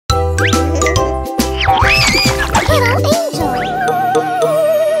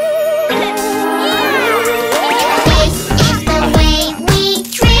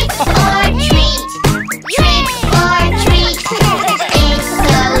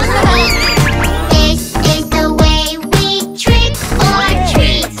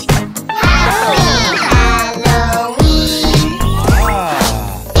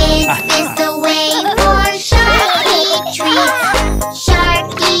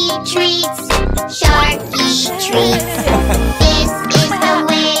treats. Sharky treats. This is the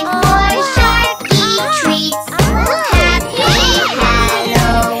way for Sharky treats. Happy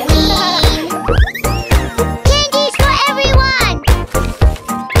Halloween! Candies for everyone!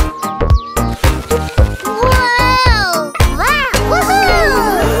 Whoa! Wow!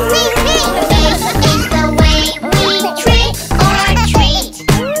 Woohoo! This is the way we trick or treat.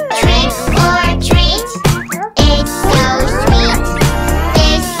 Trick or treat. It's so sweet.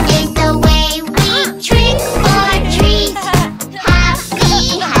 This is the way we trick or treat. Happy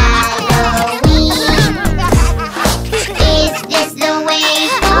Halloween! Is this the way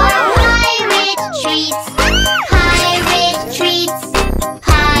for pirate treats? Pirate treats.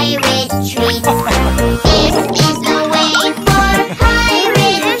 Pirate treats. This is the way for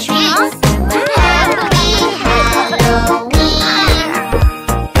pirate treats. Happy Halloween!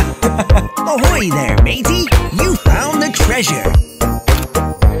 Ahoy there, matey! You found the treasure!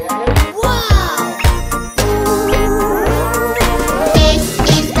 This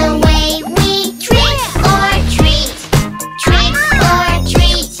is the way we trick or treat. Trick or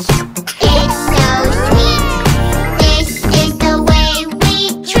treat. It's so sweet. This is the way we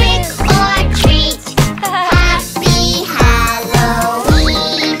trick or treat. Happy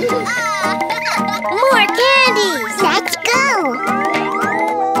Halloween. More candies. Let's go.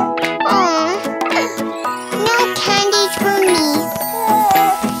 No candies for me.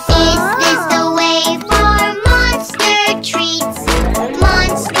 Is this the way for monster treats?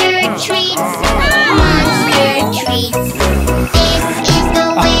 Monster treats. Monster treats. This is the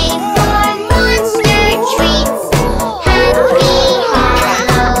way for monster treats. Happy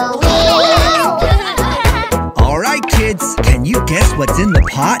Halloween. All right, kids, can you guess what's in the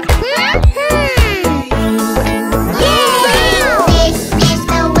pot? This is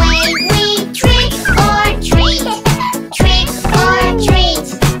the way we trick or treat. Trick or treat.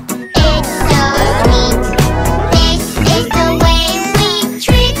 It's so sweet. This is the way we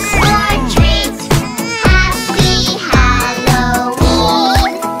trick or treat. Happy Halloween.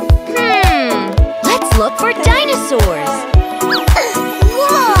 Let's look for dinosaurs.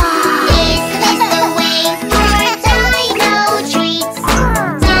 This is the way for dino treats.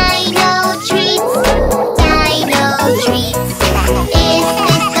 Dino treats. Dino treats. This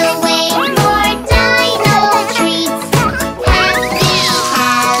is the way for dino treats. Happy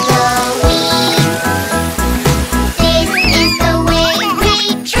Halloween. This is the way we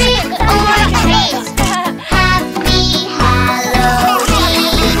trick or treat. Happy Halloween.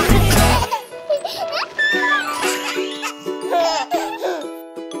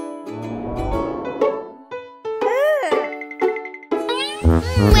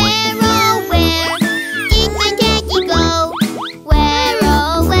 Where, oh, where did my daddy go? Where,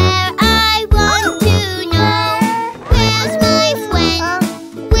 oh, where I want to know. Where's my friend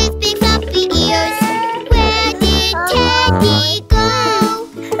with big floppy ears? Where did Teddy go?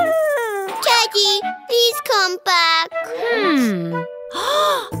 Teddy, please come back.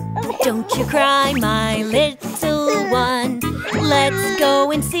 Don't you cry, my little one. Let's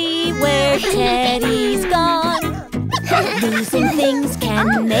go and see where Teddy's gone. Losing things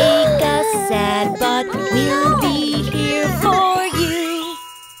can make us sad, but we'll be here for you.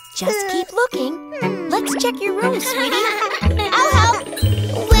 Just keep looking. Let's check your room, sweetie. I'll help.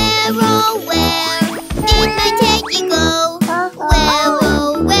 Where, oh, where did my Teddy go? Where,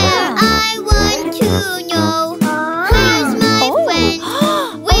 oh, where I want to know. Where's my friend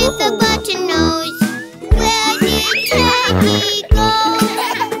with the button nose? Where did Teddy go?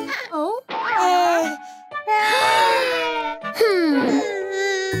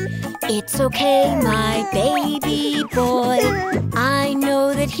 It's okay, my baby boy. I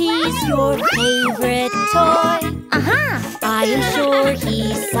know that he's your favorite toy. I am sure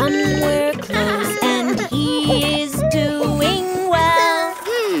he's somewhere close and he is doing well.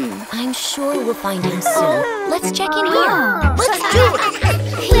 I'm sure we'll find him soon. Let's check in here. Let's do it.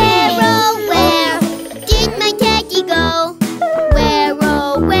 Where, oh, where did my Teddy go? Where,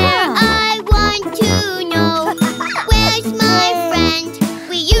 oh, where I want to know. Where's my friend?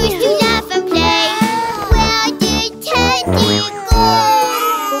 We used to laugh and play. Where did Teddy go?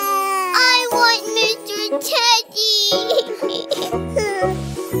 I want Mr. Teddy.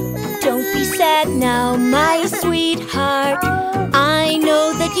 Don't be sad now, my sweetheart. I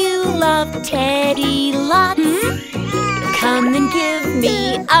know that you love Teddy lots. Come and give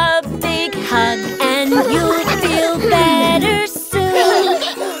me a big hug and you'll feel better soon.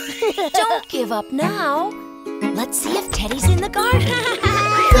 Don't give up now. Let's see if Teddy's in the garden.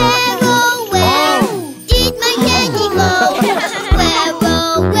 Where, oh, where did my Teddy go? Where,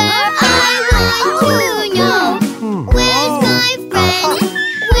 oh, where I want to know. Where's my friend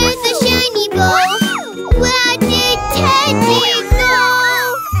with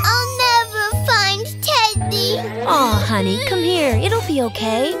be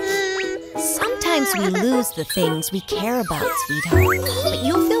okay. Sometimes we lose the things we care about, sweetheart. But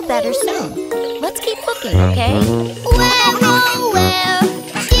you'll feel better soon. Let's keep looking, okay? Where, oh, where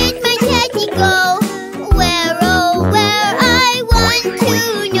did my teddy go? Where, oh, where, I want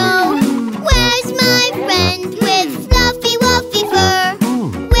to know. Where's my friend with fluffy, wuffy fur?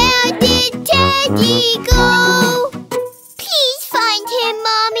 Where did Teddy go? Please find him,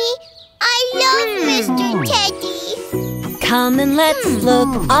 Mommy. I love Mr. Teddy. Come and let's look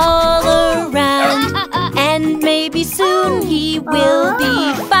all around, and maybe soon he will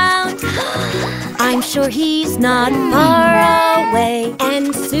be found. I'm sure he's not far away,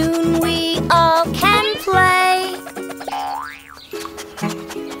 and soon we all can play.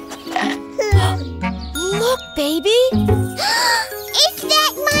 Look, baby! Is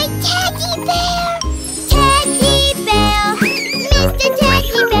that my teddy bear? Teddy bear, Mr.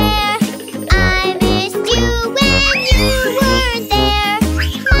 Teddy bear, I missed you when you were there.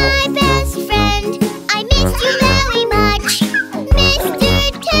 My best friend, I missed you very much, Mr.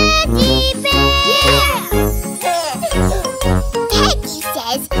 Teddy bear. Teddy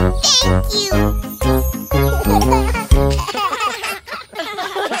says thank you.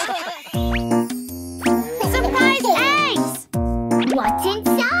 Surprise eggs! What's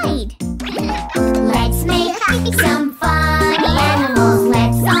inside? Let's make some funny animals.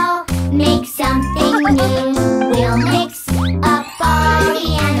 Let's all make something new. We'll mix up all the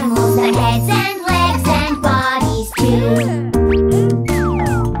animals, their heads and legs and bodies too.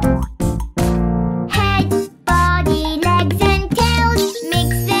 Head, body, legs and tails. Mix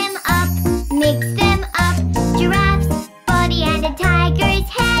them up, mix them up. Giraffe's body and a tiger's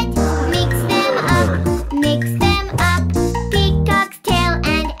head. Mix them up, mix them up. Peacock's tail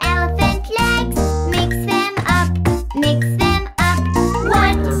and elephant legs. Mix them up, mix them up.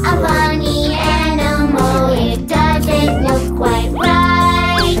 What a funny animal, it doesn't look quite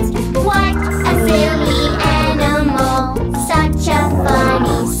right. What a silly animal, such a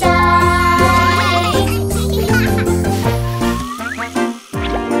funny sight.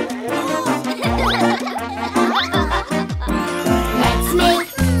 Let's make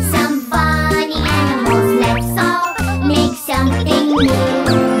some funny animals. Let's all make something new.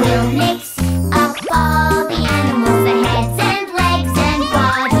 We'll mix up all the animals, their heads and legs and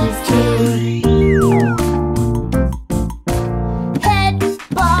bodies too. Head,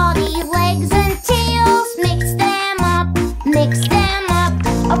 body, legs and tails. Mix them up, mix them up.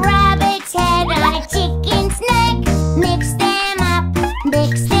 A rabbit's head on a chicken's neck. Mix them up,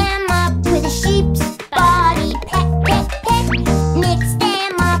 mix them up. With a sheep's body, peck, peck, peck. Mix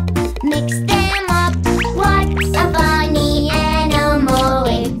them up, mix them up. What a funny animal,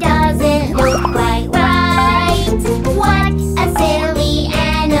 it doesn't look quite right. What a silly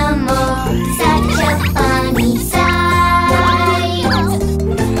animal, such a funny sight.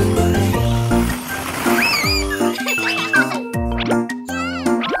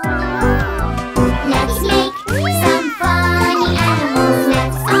 Let's make some funny animals.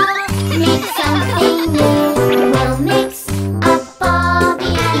 Let's all make something new. We'll mix up all the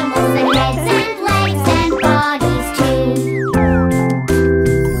animals, their heads and legs and bodies too.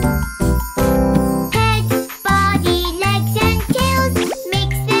 Head, body, legs and tails.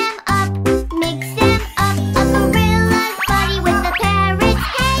 Mix them up, mix them up. A gorilla's body with a parrot's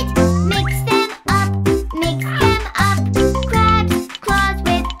head. Mix them up, mix them up. Crab's claws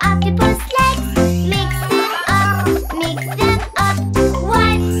with octopus legs. Mix them up, mix them up.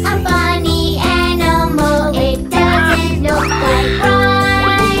 What a funny animal, it doesn't look quite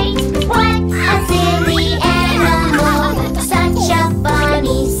right. What a silly animal, such a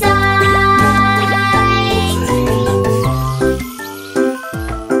funny sight.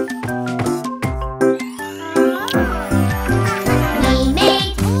 We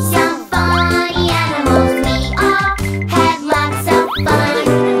made some funny animals. We all had lots of fun.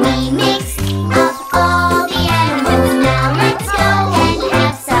 We mixed up all the animals. Now let's go and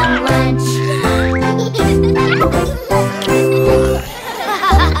have some lunch.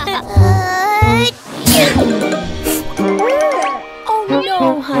 Oh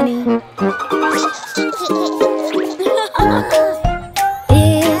no, honey.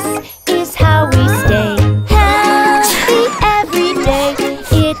 This is how we stay healthy every day.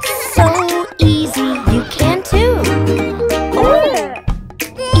 It's so easy, you can too.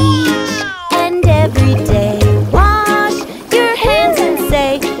 Each and every day, wash your hands and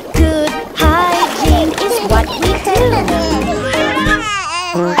say, good hygiene is what we do.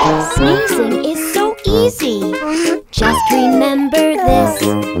 Sneezing is so easy. Just remember this.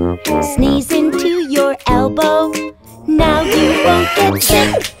 Sneeze into your elbow. Now you won't get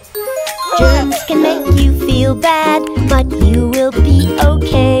sick. Germs can make you feel bad, but you will be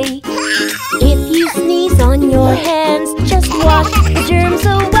okay. If you sneeze on your hands, just wash the germs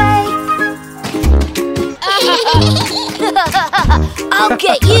away. I'll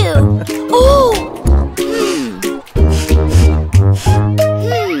get you! Ooh!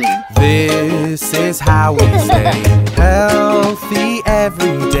 This is how we stay healthy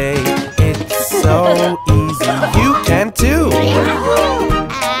every day. It's so easy, you can too.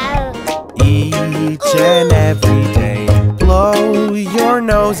 Each and every day, blow your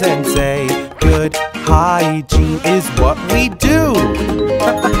nose and say, good hygiene is what we do.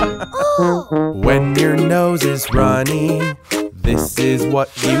 When your nose is runny, this is what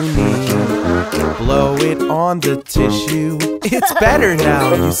you need. Blow it on the tissue. It's better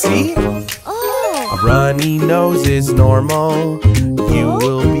now, you see? A runny nose is normal. You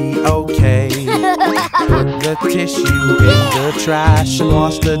will be okay. Put the tissue in the trash and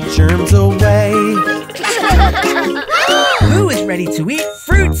wash the germs away. Who is ready to eat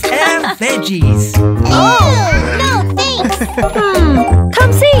fruits and veggies? Oh, no thanks.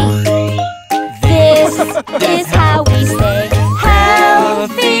 Come see! This is how we stay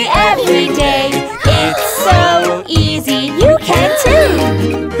healthy every day. It's so easy, you can too.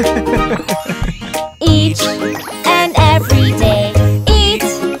 Each and every day, eat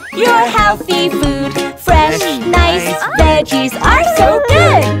your healthy food. Fresh, nice veggies are so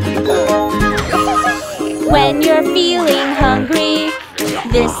good. When you're feeling hungry,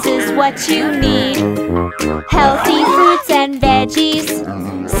 this is what you need. Healthy fruits and veggies.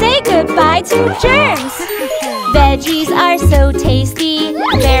 Say goodbye to germs. Veggies are so tasty.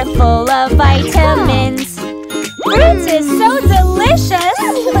 They're full of vitamins. Fruit is so delicious.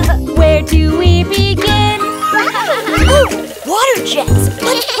 Where do we begin? Ooh, water jets.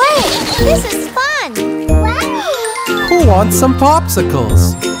 Let's play. This is fun. Who wants some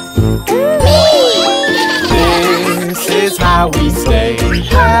popsicles? This is how we stay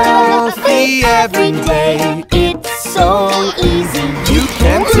healthy every day. It's so easy, you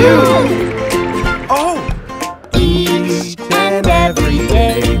can too. Oh! Each and every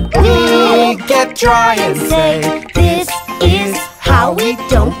day we get dry and say, this is how we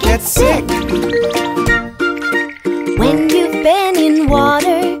don't get sick. When you've been in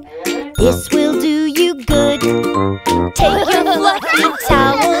water, this will do you good. Take your fluffy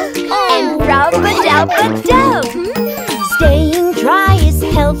towel and rub-a-dub-a-dub. Staying dry is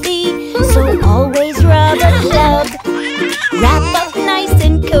healthy, so always rub-a-dub. Wrap up nice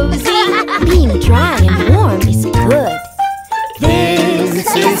and cozy. Being dry and warm is good.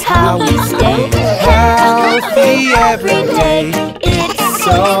 This is how we stay healthy every day. It's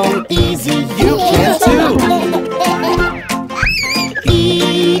so easy, you can too.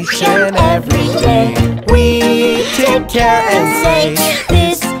 Each and every day we take care and say,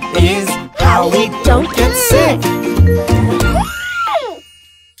 this is how we don't get sick.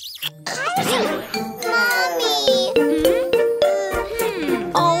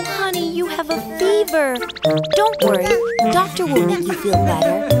 Oh, honey, you have a fever. Don't worry, doctor will make you feel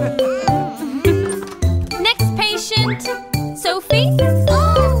better. Next patient, Sophie.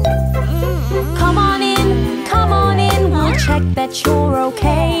 Come on in, we'll check that you're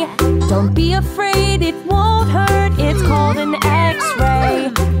okay. Don't be afraid, it won't hurt, it's called an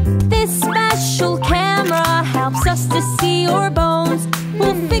X-ray. This special camera helps us to see your bones.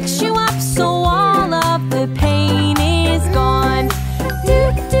 We'll fix you up so all of the pain is gone.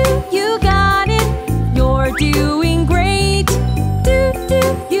 You got it, you're doing great.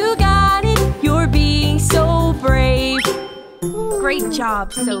 You got it, you're being so brave. Great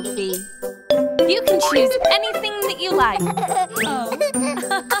job, Sophie. You can choose anything that you like.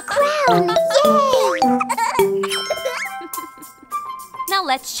 A crown, yay! Now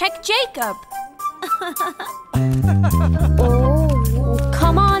let's check Jacob.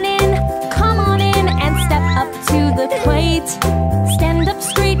 Come on in and step up to the plate. Stand up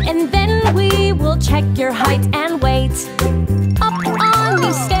straight and then we will check your height and weight. Up on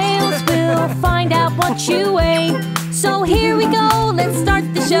these scales we'll find out what you weigh. So here we go, let's start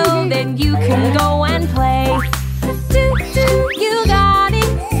the show, then you can go and play. You got it,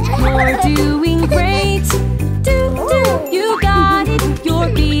 you're doing great. You got it, you're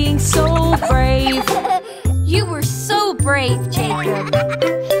being so brave. You were so brave, Jacob.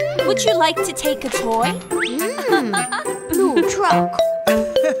 Would you like to take a toy? Blue truck.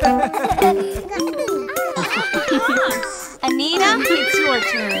 Anita, it's your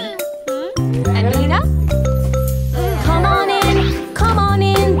turn. Anita? Come on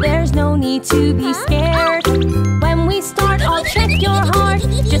in, there's no need to be scared. When we start, I'll check your heart,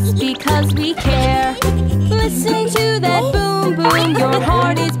 just because we care. Listening to that boom boom, your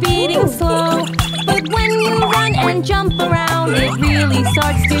heart is beating slow. it really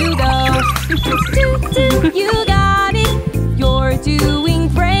starts to go. You got it, you're doing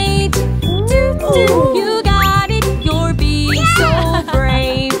great. You got it, you're being so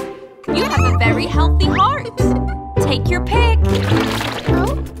brave. You have a very healthy heart. Take your pick.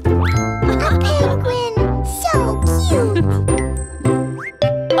 Oh, a penguin! So cute!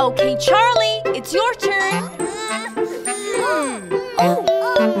 Okay, Charlie, it's your turn.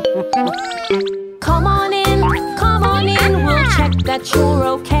 Come on in, we'll check that you're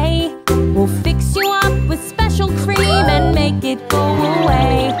okay. We'll fix you up with special cream and make it go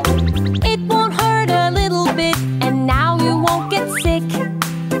away. It won't hurt a little bit, and now you won't get sick.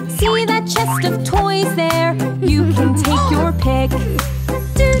 See that chest of toys there? You can take your pick.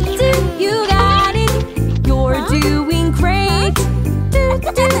 You got it, you're doing great.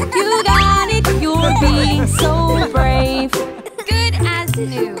 You got it, you're being so brave. Good as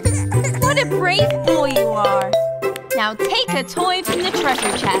new. What a brave boy you are. Now take a toy from the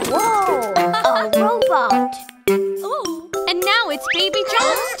treasure chest. Whoa! A robot! Ooh. And now it's Baby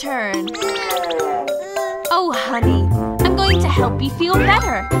John's turn. Oh, honey, I'm going to help you feel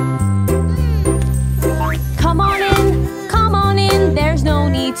better. Come on in, there's no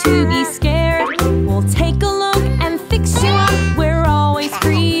need to be scared. We'll take a look and fix you up, we're always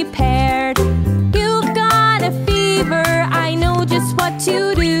prepared. You've got a fever, I know just what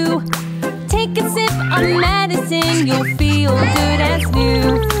to do. Take a sip of medicine, you'll feel good as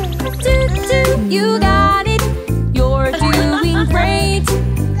new. You got it, you're doing great.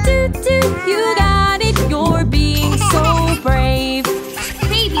 You got it, you're being so brave.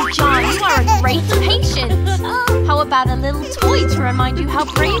 Baby John, you are a great patient. How about a little toy to remind you how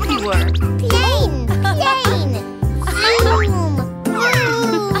brave you were? Plane! Zoom!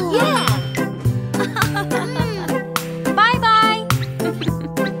 Yeah. Bye-bye.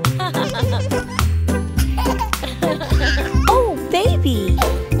 Oh, baby!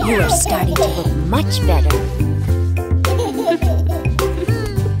 You are starting to look much better.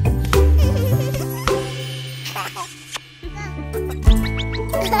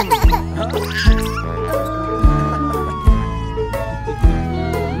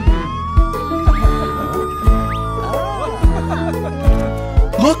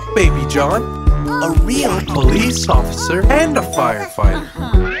 Look, Baby John, a real police officer and a firefighter.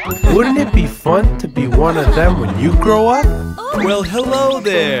 Wouldn't it be fun to be one of them when you grow up? Well, hello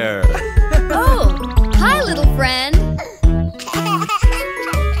there. Oh, hi, little friend.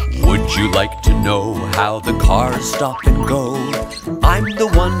 Would you like to know how the cars stop and go? I'm the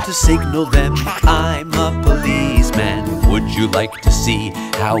one to signal them. I'm a policeman. Would you like to see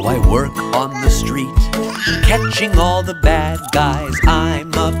how I work on the street? Catching all the bad guys.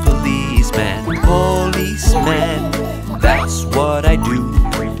 I'm a policeman. Policeman, that's what I do.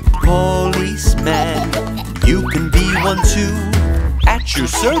 Policeman, you can be one too. At your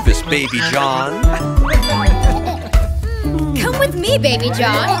service, Baby John. Come with me, Baby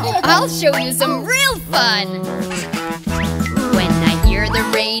John. I'll show you some real fun. When I hear the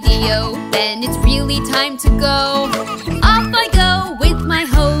radio, then it's really time to go. Off I go with my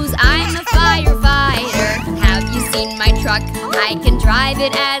hose, I'm a firefighter. Have you seen my truck? I can drive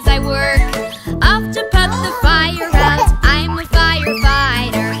it as I work. Off to put the fire out, I'm a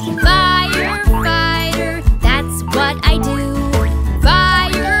firefighter. Firefighter, that's what I do.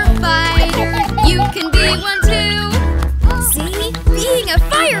 Firefighter, you can be one too. See, being a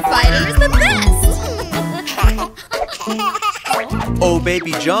firefighter is the best. Oh,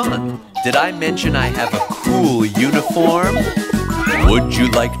 Baby John, did I mention I have a cool uniform? Would you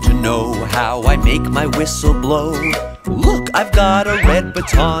like to know how I make my whistle blow? Look, I've got a red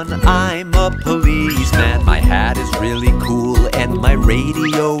baton, I'm a policeman. My hat is really cool and my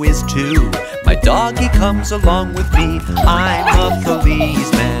radio is too. My doggy comes along with me, I'm a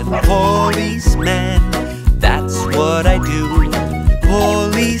policeman. Policeman, that's what I do.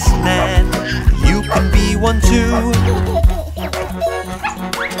 Policeman, you can be one too.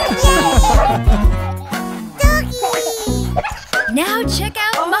 Now check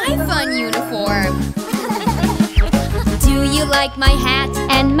out my fun uniform. Do you like my hat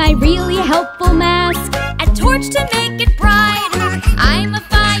and my really helpful mask? A torch to make it brighter. I'm a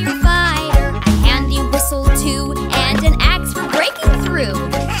firefighter. A handy whistle too, and an axe for breaking through.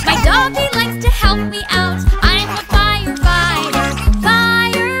 My doggy likes to help me out. I'm a firefighter.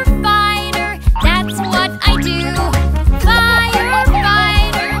 Firefighter, that's what I do.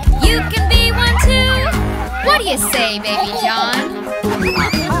 Firefighter, you can be one too. What do you say, Baby John?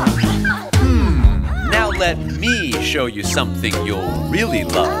 Now let me show you something you'll really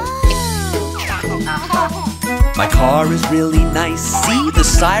love. My car is really nice. See the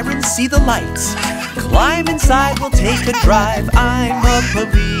sirens, see the lights. Climb inside, we'll take a drive. I'm a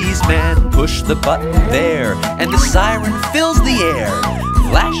policeman. Push the button there, and the siren fills the air.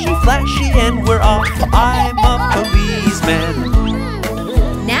 Flashy, flashy, and we're off. I'm a policeman.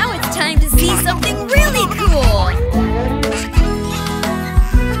 Now it's time to see something really cool.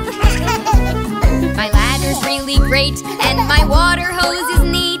 My ladder's really great, and my water hose is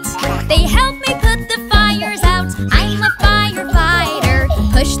neat. They help me put the fires out. I'm a firefighter.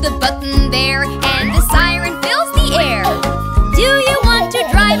 Push the button there, and the siren fills the air. Do you want to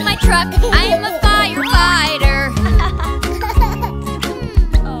drive my truck? I'm a firefighter.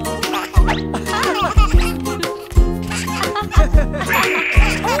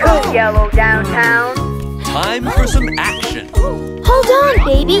 Go yellow downtown. Time for some action. Hold on,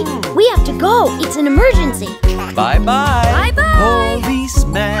 baby. We have to go. It's an emergency. Bye-bye. Bye-bye.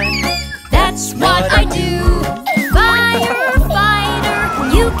 Policeman. That's what I do. Firefighter,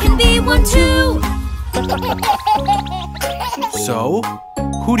 you can be one too. So,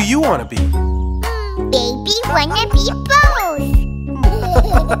 who do you want to be? Baby wanna be both.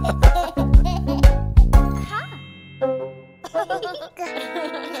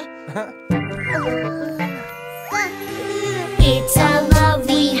 It's a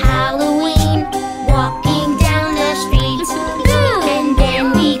lovely Halloween, walking down the street. And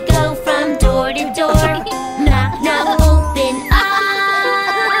then we go from door to door. Knock, knock, open up.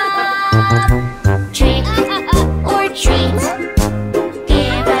 Trick or treat.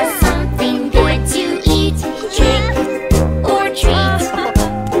 Give us something good to eat. Trick or treat.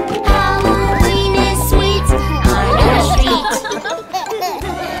 Halloween is sweet on our street.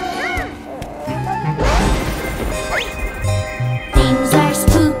 Things are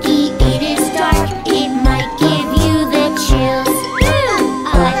spooky, it is dark, it might give you the chills.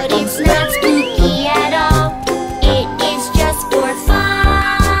 But it's not spooky at all, it is just for fun.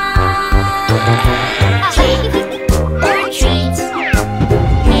 Trick or treat,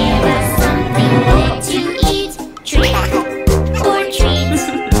 give us something good to eat. Trick or treat,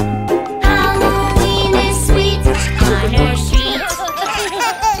 Halloween is sweet on our street.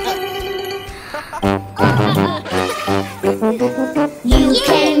 You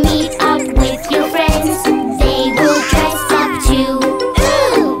can meet up with your friends, they will dress up too.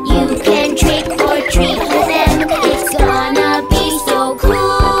 You can trick or treat with them, it's gonna be so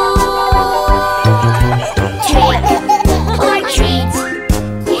cool. Trick or treat,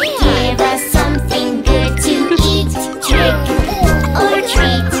 give us something good to eat. Trick or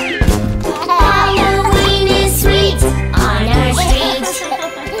treat, Halloween is sweet on our street.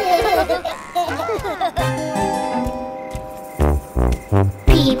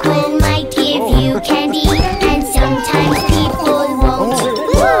 People might give you candy, and sometimes people won't.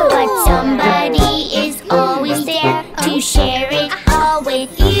 But somebody is always there to share it all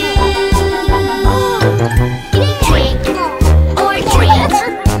with you. Trick or treat,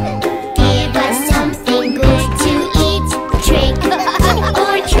 give us something good to eat. Trick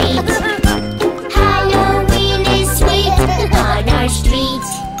or treat, Halloween is sweet on our street.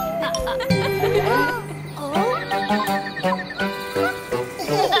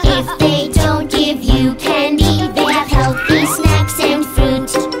 If they don't give you candy, they have healthy snacks and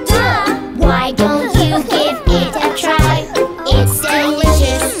fruit. Why don't you give it a try? It's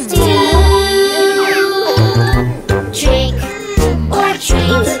delicious too. Trick or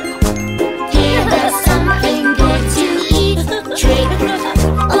treat, give us something good to eat. Trick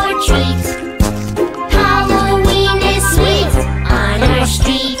or treat, Halloween is sweet on our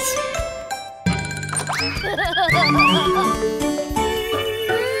street.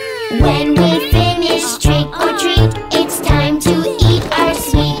 When we finish trick or treat, it's time to eat our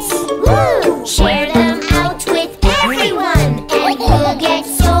sweets. Share them out with everyone, and we'll get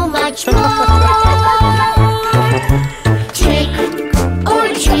so much more. Trick or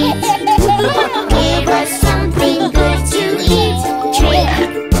treat, give us something good to eat. Trick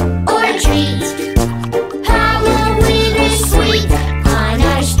or treat, Halloween is sweet on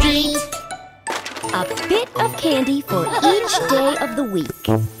our street. A bit of candy for each day of the week.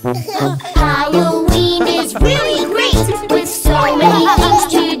 Halloween is really great, with so many things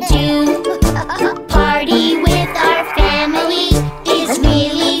to do. Party with our family is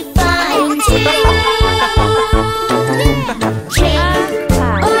really fun too. Trick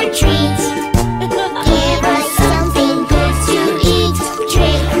or treat, give us something good to eat.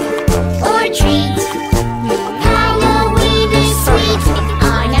 Trick or treat, Halloween is sweet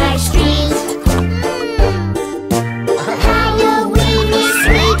on our street. Halloween is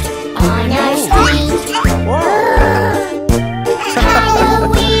sweet on our street.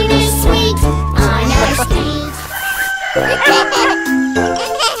 Halloween is sweet on our street.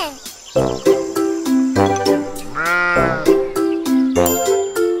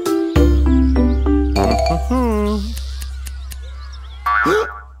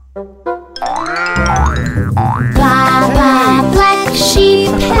 Baa Baa Black Sheep,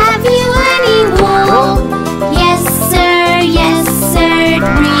 have you any wool? Yes sir,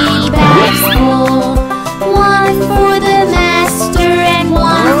 3 bags full. 1 for the master and 1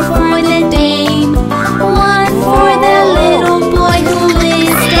 for the dame. 1 for the little boy who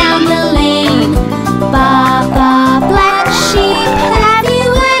lives down the lane. Baa Baa Black Sheep, have you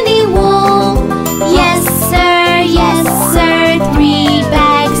any wool? Yes sir, 3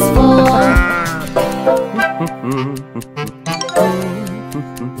 bags full.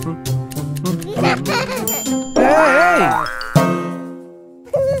 Hey!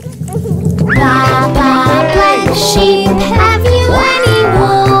 Baa Baa Black Sheep, have you any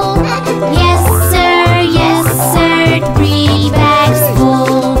wool? Yes sir, 3 bags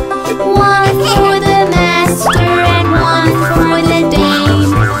full. 1 for the master and 1 for the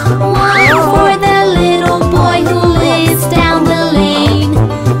dame. 1 for the little boy who lives down the lane.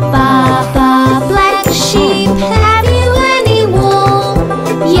 Baa Baa Black Sheep, have you any wool?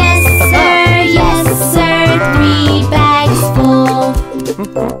 Yes sir, 3 bags full.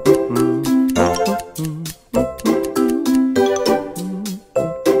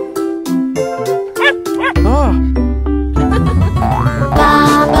 Oh,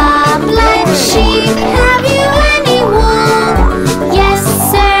 Baa Baa Black Sheep, have you any wool? Yes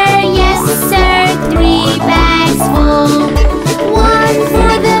sir, 3 bags full. 1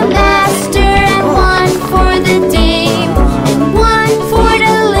 for the master and 1 for the dame. And 1 for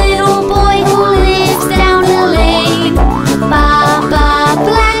the little boy who lives down the lane. Baa Baa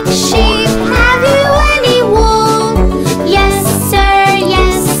Black Sheep, have you any wool? Yes sir,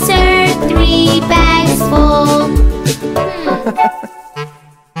 3 bags full.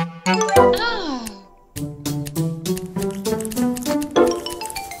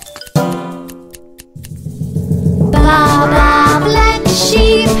 Baa Baa Black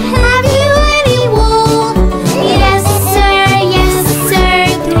Sheep, have you any wool? Yes sir,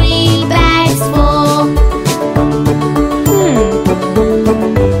 3 bags full.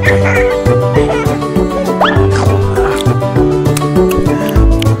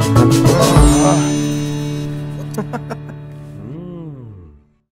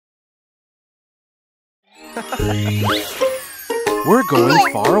 we're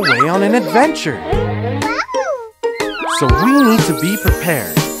going far away on an adventure. So we need to be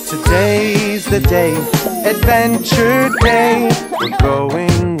prepared. Today's the day, adventure day.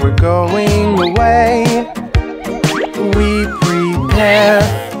 We're going away. We prepare,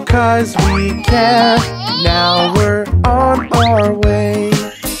 'cause we care. Now we're on our way.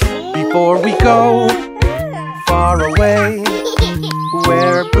 Before we go far away,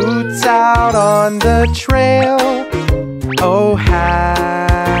 wear boots out on the trail. Oh,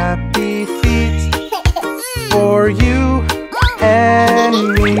 happy feet for you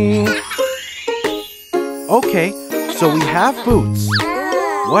and me. Okay, so we have boots.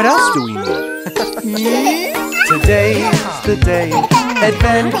 What else do we need? Today's the day,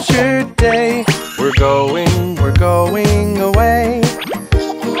 adventure day. We're going away.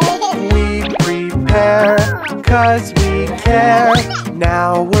 We prepare, 'cause we care.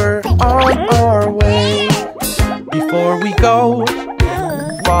 Now we're on our way. Before we go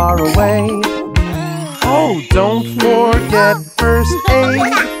far away, oh, don't forget first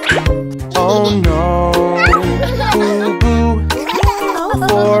aid. Oh no, boo-boo,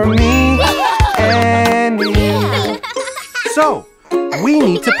 for me and you. So, we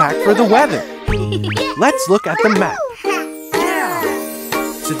need to pack for the weather. Let's look at the map.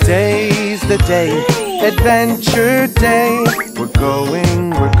 Today's the day, adventure day. We're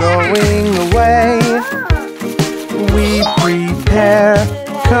going away. We prepare,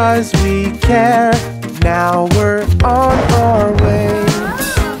 'cause we care. Now we're on our way.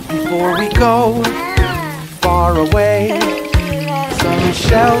 Before we go far away, some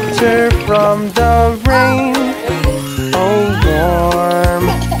shelter from the rain. Oh, warm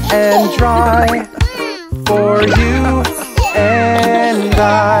and dry for you and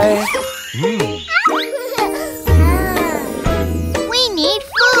I. We need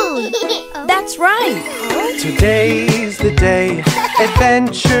food. That's right. Today's the day,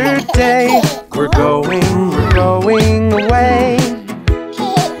 adventure day. We're going away.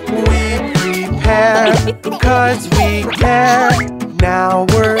 We prepare, 'cause we care. Now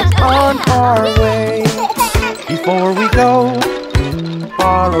we're on our way. Before we go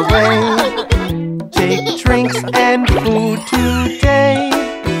far away, take drinks and food today.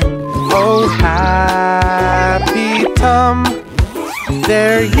 Oh, happy tum,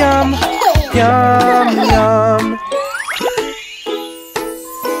 they're yum, yum, yum.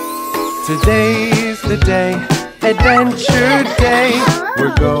 Today's the day, adventure day.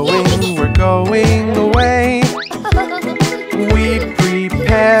 We're going away. We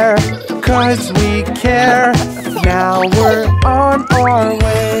prepare, 'cause we care. Now we're on our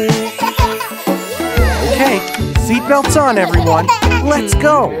way. Okay, seatbelts on, everyone. Let's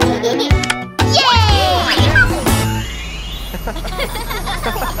go.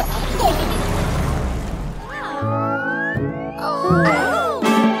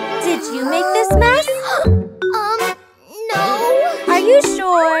 Did you make this mess? No. Are you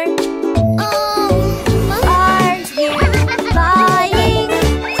sure? Are you lying?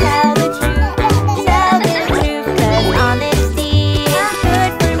 Tell the truth, 'cause honesty is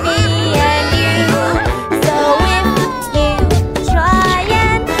good for me and you. So if you try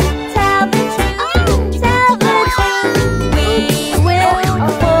and tell the truth, we will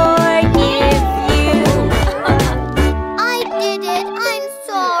forgive you. I did it. I'm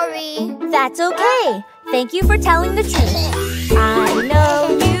sorry. That's okay. Thank you for telling the truth. I know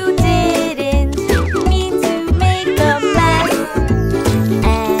you didn't mean to make a mess.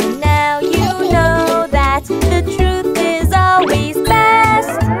 And now you know that the truth is always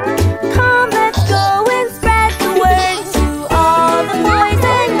best. Come, let's go and spread the word to all the boys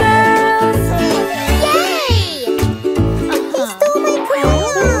and girls. Yay! He stole my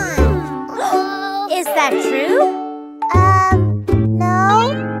crayon. Is that true? No.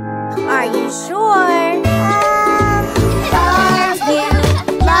 Are you sure? Are you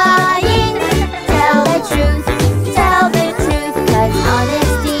lying? Tell the truth, 'cause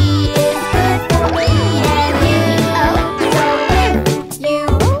honesty is good for me and you. So if you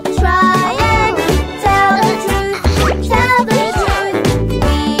try and tell the truth,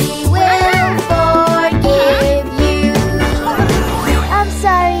 we will forgive you. I'm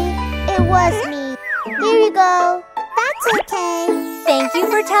sorry. It was me. Here you go. That's okay. Thank you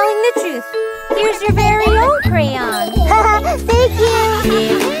for telling the truth. Here's your very own crayon. Thank you.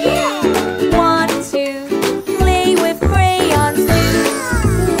 If you want to play with crayons too,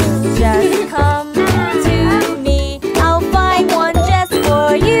 just come to me. I'll find one just for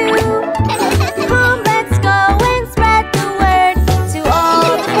you. Come, let's go and spread the word to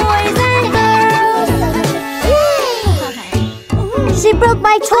all the boys and girls. She broke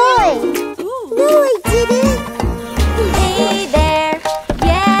my toy. No, I didn't. Hey there,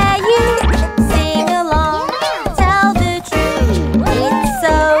 yeah, you sing along. Tell the truth, it's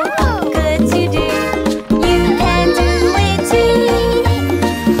so good to do. You can do it too.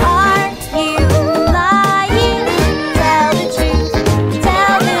 Are you lying? Tell the truth,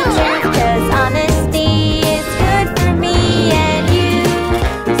 'cause honesty is good for me and you.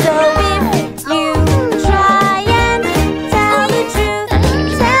 So if you try and tell the truth,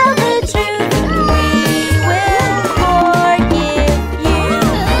 we will forgive you.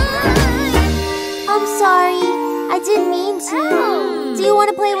 I'm sorry. I didn't mean to. Do you want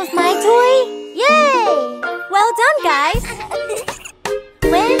to play with my toy? Yay! Well done, guys!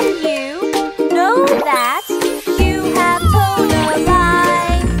 When you know that you have told a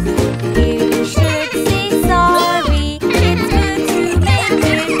lie, you should say sorry. It's good to make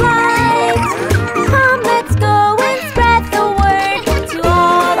it right. Come, let's go and spread the word to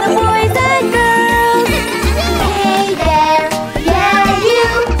all the boys and girls. Hey there, yeah, you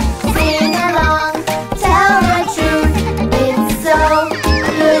sing along. Tell the truth, it's so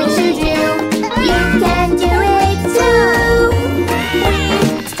good to do. You can do it too. We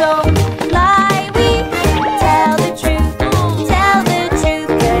don't lie, we tell the truth,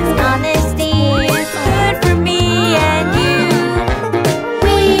 'cause honesty is good for me and you.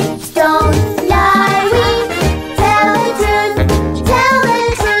 We don't lie, we tell the truth,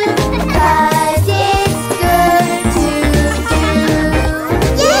 'cause it's good to do.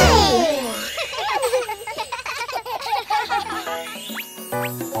 Yay!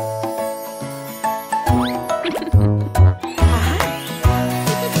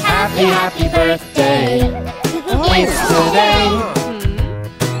 Happy birthday. It's today.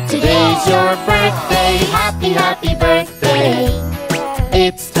 Today's your birthday. Happy birthday.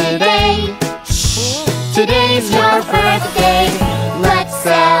 It's today. Today's your birthday. Let's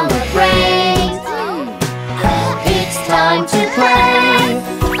celebrate. It's time to play.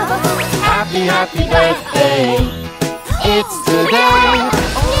 Happy birthday. It's today.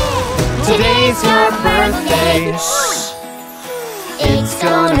 Today's your birthday. It's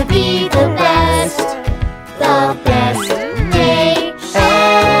gonna be the best day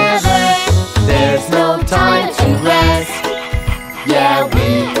ever. There's no time to rest. Yeah, we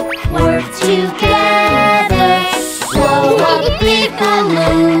work together. Blow up big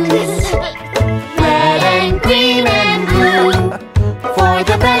balloons, red and green and blue, for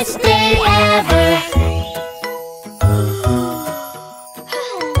the best day ever.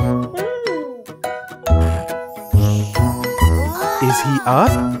 Is he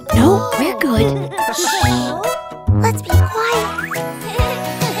up? No, we're good. Let's be quiet.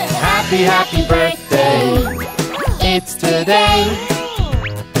 Happy, happy birthday. It's today.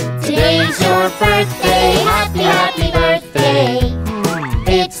 Today's your birthday. Happy, happy birthday.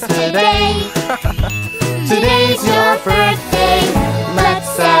 It's today. Today's your birthday. Let's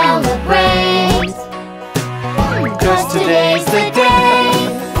celebrate. 'Cause today's the day.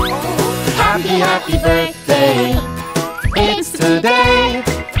 Happy, happy birthday. It's today.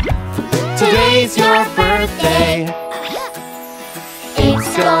 Today's your birthday.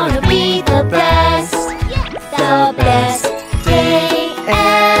 It's gonna be the best day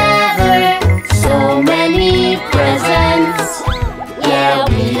ever. So many presents. Yeah,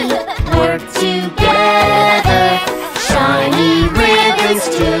 we work together. Shiny ribbons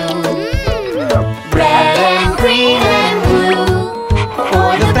too. Red and green and blue.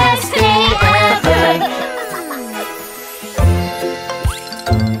 For the best day ever.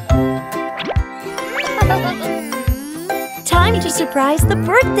 Time to surprise the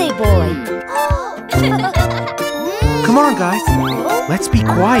birthday boy. Come on, guys. Let's be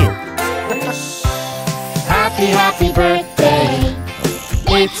quiet. Happy, happy birthday.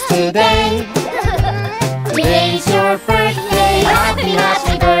 It's today. Today's your birthday. Happy,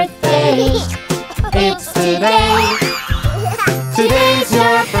 happy birthday. It's today. Today's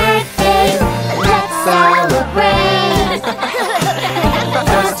your birthday. Let's celebrate.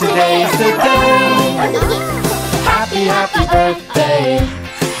 'Cause today's the day. Happy, happy birthday.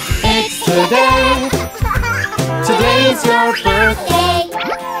 It's today. Today's your birthday.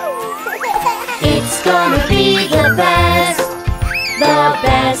 It's gonna be the best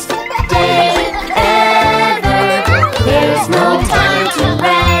day ever. There's no time to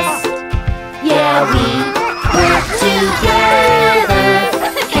rest. Yeah, we work together.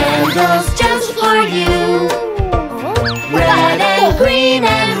 Candles just for you. Red and green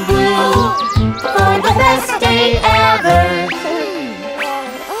and blue. For the best day ever.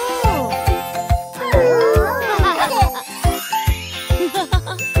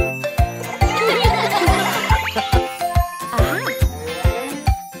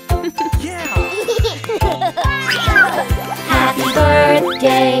 Happy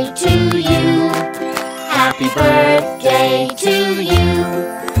birthday to you. Happy birthday to you.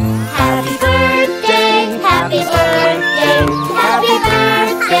 Happy birthday, happy birthday, happy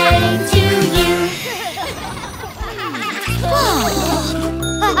birthday to you.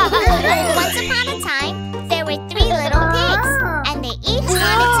 Once upon a time, there were 3 little pigs, and they each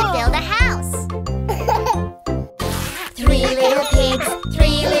wanted to build a house. 3 little pigs,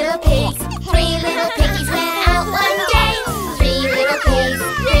 3 little pigs, 3 little piggies went out one day. 3 little pigs,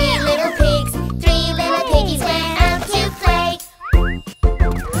 3 little pigs, 3 little piggies went out to play.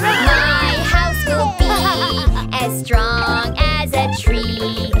 My house will be as strong as a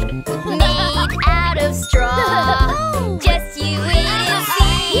tree, made out of straw. Just you wait and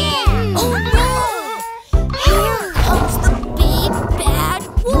see. Oh no! Here comes the big bad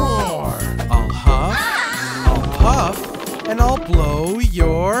wolf. I'll huff, I'll puff, and I'll blow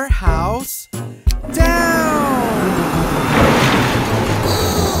your house down.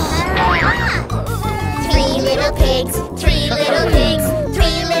 3 little pigs, 3 little pigs,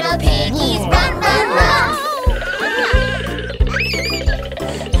 3 little piggies, run, run, run.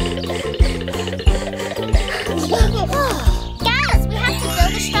 Guys, we have to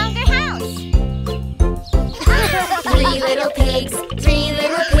build a stronger house. 3 little pigs, 3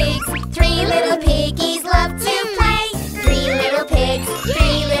 little pigs, 3 little piggies love to play. 3 little pigs,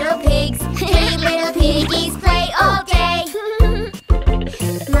 3 little pigs.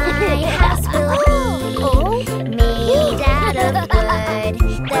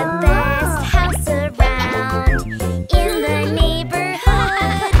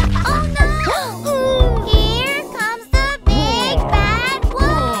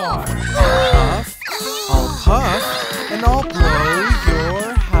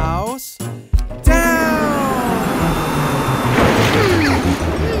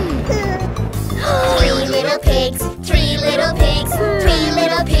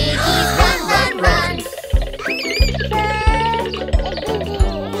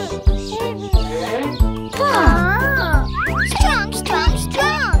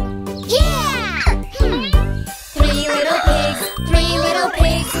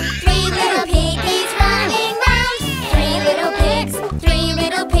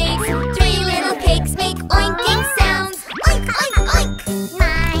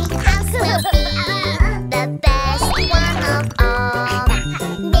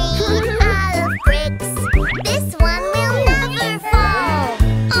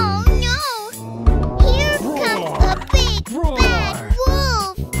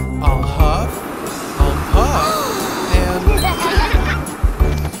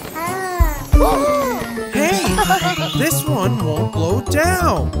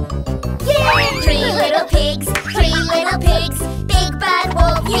 Three little pigs, big bad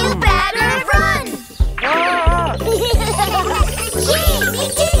wolf, you better run! Yay, we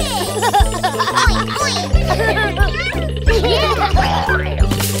did it! Oink, oink!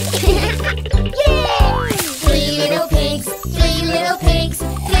 Yay! Three little pigs, three little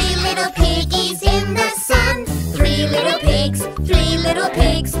piggies in the sun. Three little piggies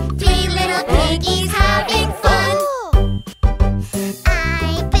having fun. I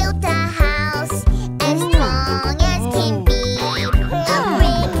built a house as strong as can be. A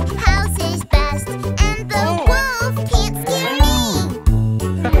brick house is best, and the wolf can't scare me.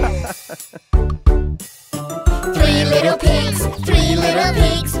 Three little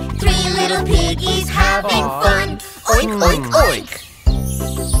piggies having fun. Oink, oink, oink.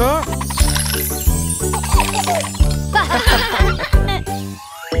 Huh?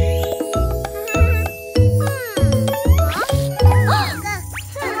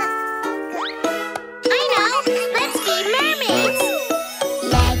 I know! Let's be mermaids!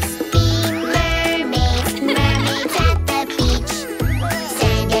 Let's be mermaids, mermaids at the beach.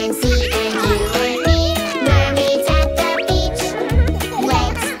 Sand and sea and you and me, mermaids at the beach.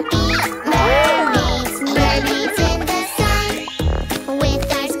 Let's be mermaids, mermaids in the sun. With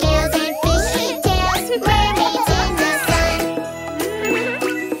our scales and fishy tails, mermaids in the sun.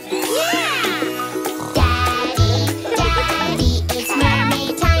 Yeah! Daddy, Daddy, it's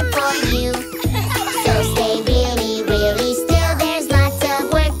mermaid time for you. So stay really, really still, there's lots of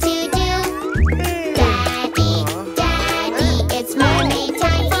work to do. Daddy, Daddy, it's mermaid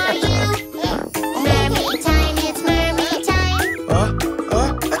time for you. Mermaid time, it's mermaid time.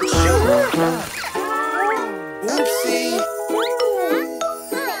 Achoo! Oopsie!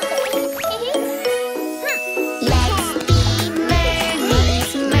 Let's be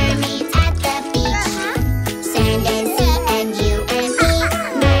mermaids, mermaids at the beach. Sand and sea and you and me,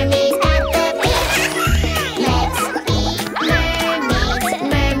 mermaids at the beach. Let's be mermaids,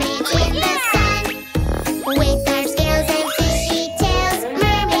 mermaids in the sun. With our scales and fishy tails,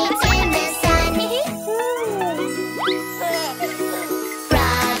 mermaids in the sun.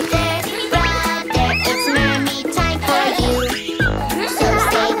 Brother, brother,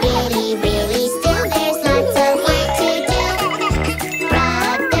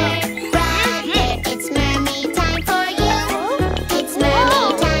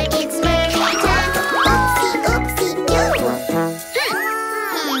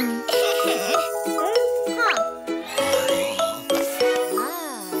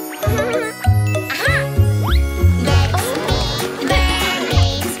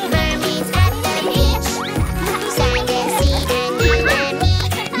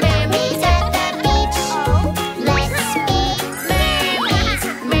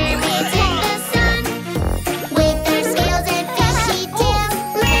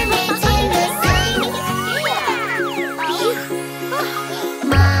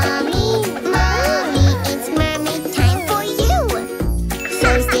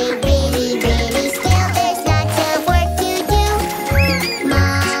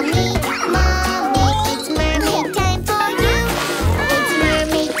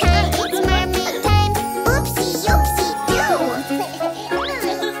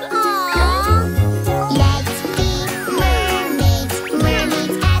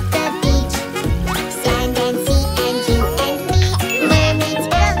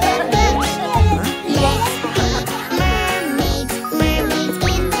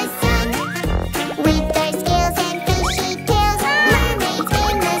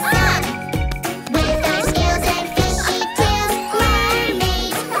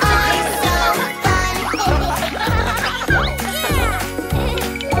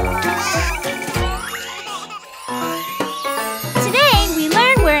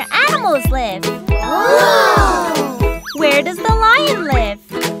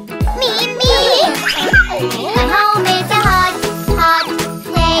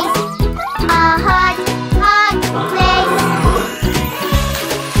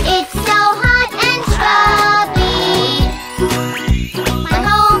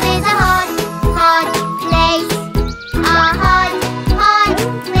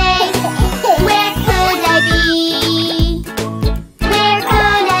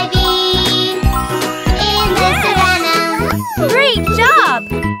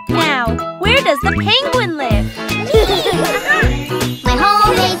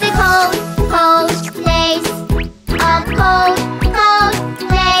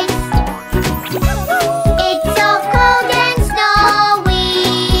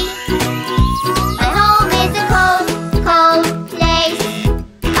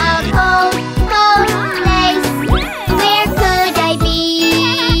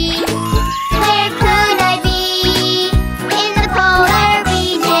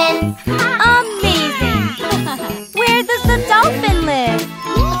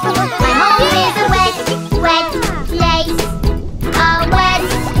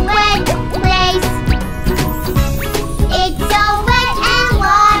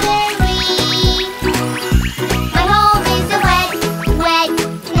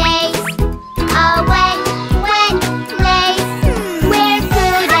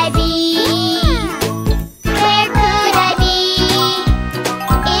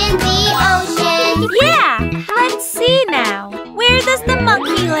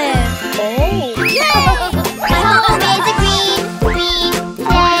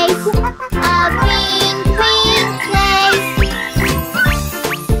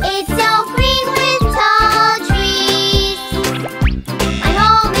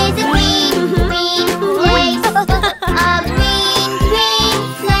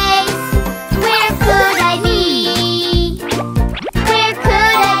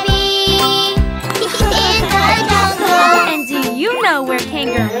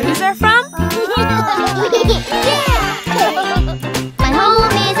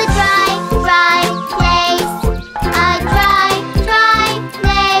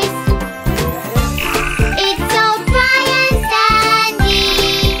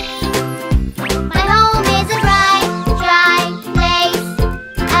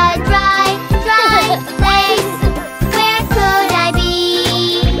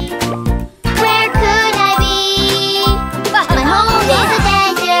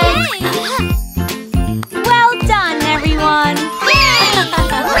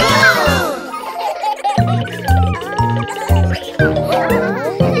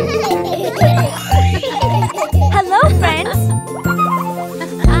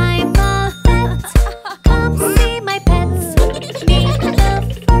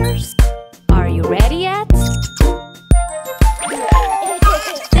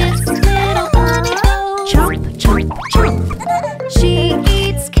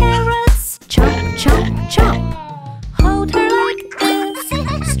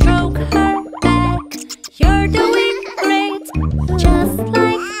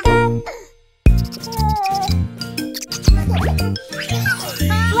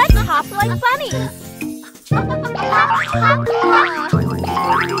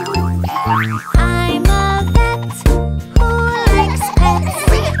 I'm a vet who likes pets.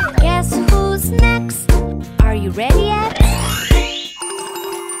 Guess who's next? Are you ready yet?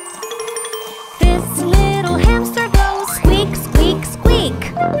 This little hamster goes squeak, squeak,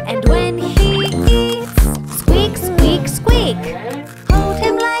 squeak. And when he eats, squeak, squeak, squeak. Hold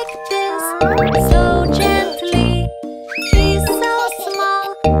him like this, so gently. He's so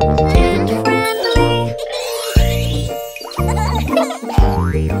small and friendly.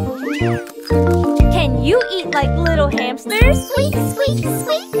 Can you eat like little hamsters? Squeak, squeak,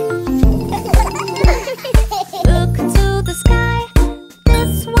 squeak. Look to the sky,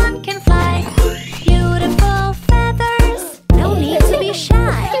 this one can fly. Beautiful feathers, no need to be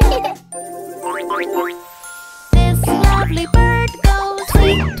shy. This lovely bird goes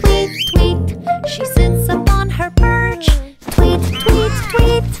tweet, tweet, tweet. She sits upon her perch, tweet, tweet,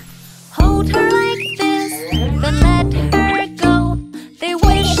 tweet. Hold her like this, then let her go. They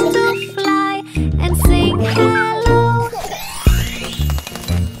wish to fly and sing hello.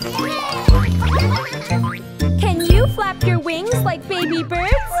 Can you flap your wings like baby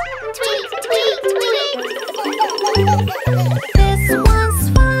birds? Tweet, tweet, tweet. This one's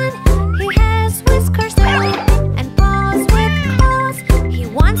fun. He has whiskers too, and paws with claws. He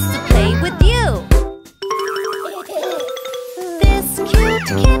wants to play with you. This cute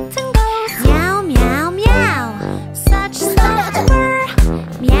kitten goes meow, meow, meow. Such soft fur,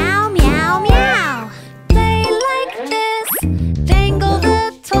 meow, meow, meow. Play like this, dangle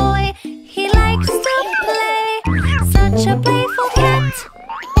the toy. He likes to play, such a playful cat.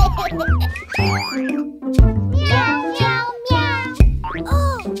 Meow, meow, meow.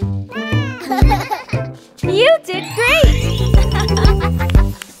 Oh. You did great!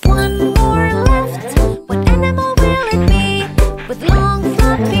 One more left. What animal will it be? With long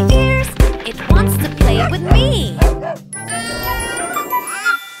floppy ears, it wants to play with me.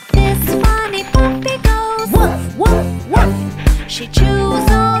 This funny puppy goes woof, woof, woof. She chews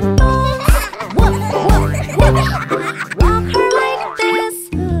on bones. Woof, woof, woof. Walk her like this.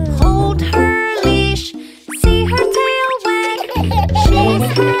 Hold her leash. See her tail wag. She's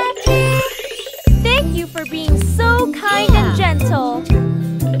happy. Thank you for being so kind and gentle.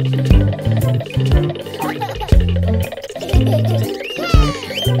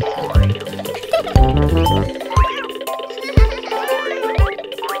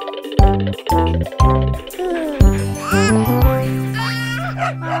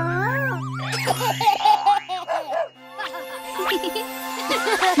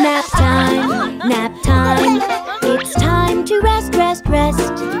 Nap time, nap time. It's time to rest, rest,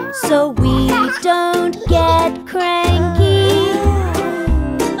 rest, so we don't get cranky.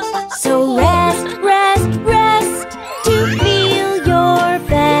 So rest, rest, rest to feel your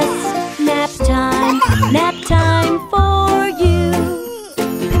best. Nap time for you.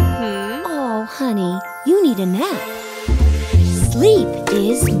 Oh, honey, you need a nap. Sleep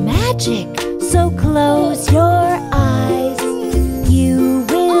is magic, so close your eyes. You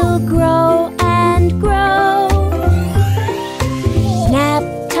will grow and grow. Nap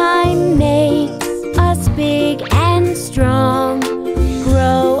time makes us big and strong.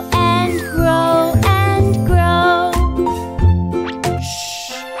 Grow and grow and grow.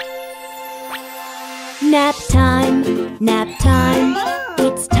 Shh. Nap time, nap time.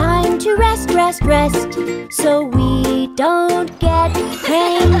 It's time to rest, rest, rest, so we don't get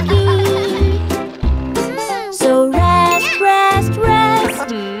cranky. So rest, rest, rest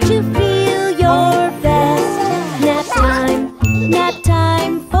to feel your best. Nap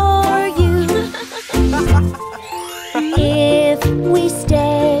time for you. If we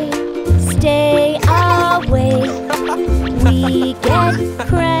stay awake, we get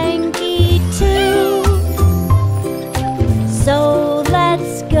cranky too. So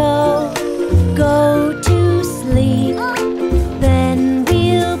let's go to sleep. Then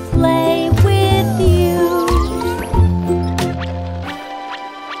we'll play with you.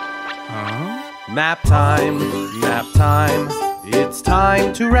 Nap time, nap time. It's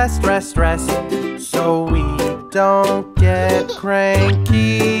time to rest, rest, rest, so we don't get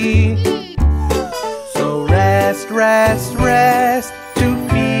cranky. So rest, rest, rest to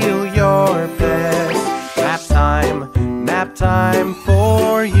feel your best. Nap time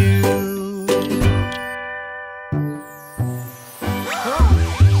for you.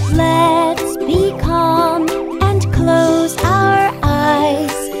 Let's be calm and close our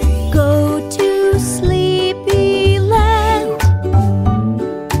eyes. Go to sleepy land.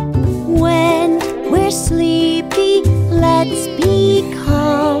 When we're sleepy, let's be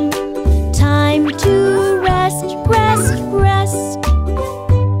calm. Time to rest, rest, rest.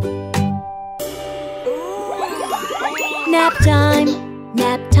 Nap time,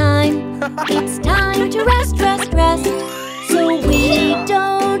 It's time to rest, rest, rest, so we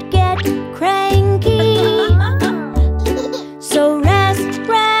don't get cranky. So rest,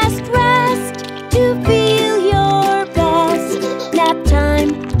 rest, rest, to feel your best. Nap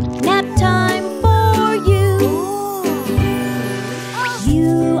time for you.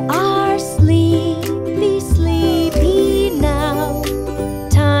 You are sleepy, sleepy now.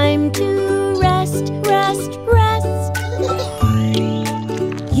 Time to rest, rest, rest.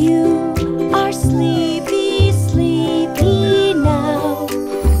 You are sleepy, sleepy now.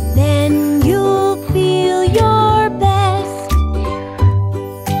 Then you'll feel your best.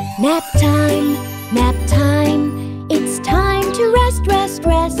 Nap time, it's time to rest, rest,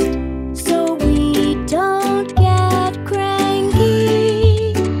 rest, so we don't get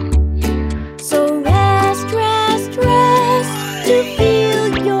cranky. So rest, rest, rest, to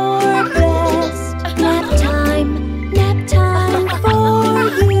feel your best. Nap time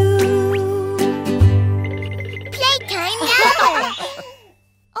for you. Playtime now!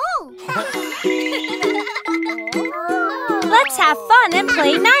 Let's have fun and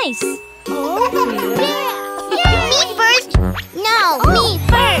play nice. Me first! No, me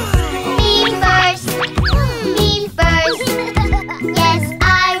first! Me first! Me first! Yes,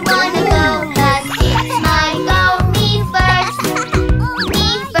 I wanna go, 'cause it's my go. Me first! Me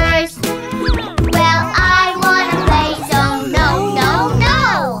first! Well, I wanna play, so no, no, no!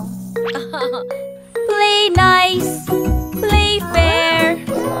 Play nice, play fair,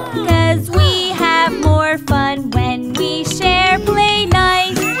 'cause we have more fun when we share. Play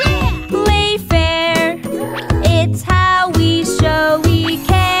nice, play fair, it's how we show we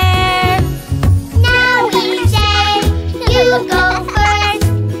care. Now we say, you go first.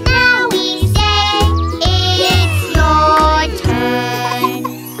 Now we say, it's your turn.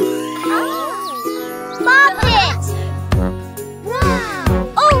 Pop it!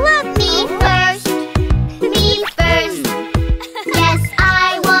 Wow! Oh, look! Me first! Me first! Yes,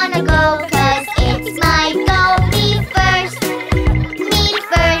 I wanna go, 'cause it's my go. Me first!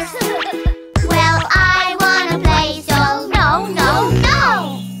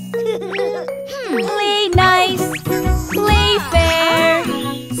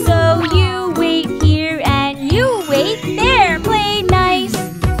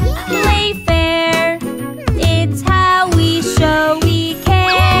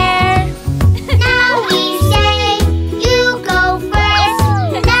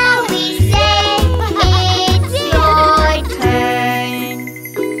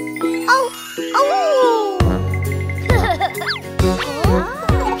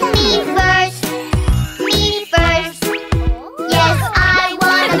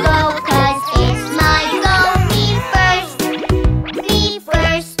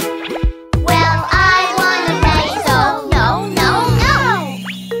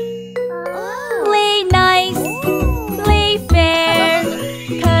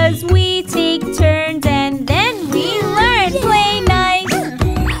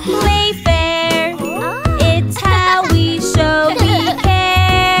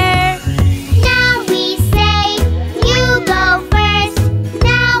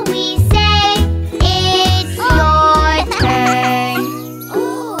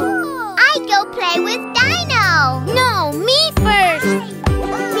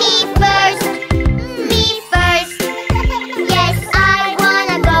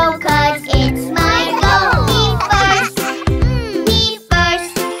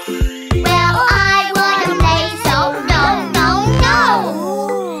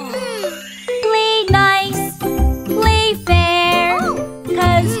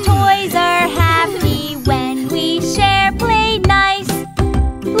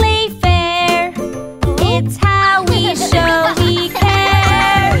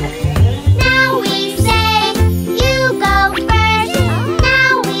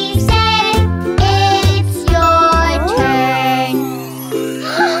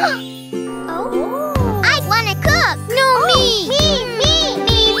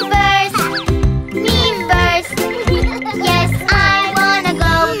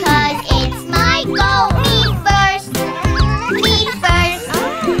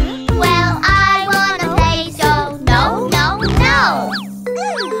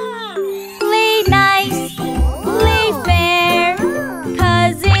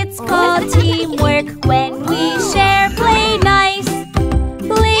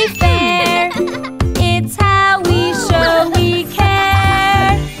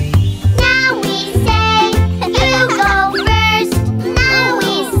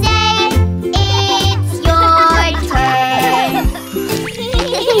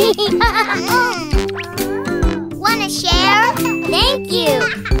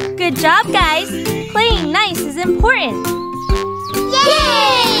 Good job, guys! Playing nice is important.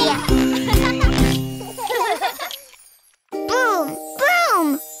 Yay! Boom!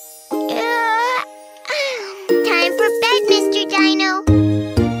 Boom! Time for bed, Mr. Dino.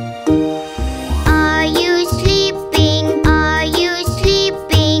 Are you sleeping? Are you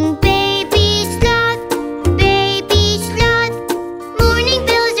sleeping? Baby sloth, baby sloth. Morning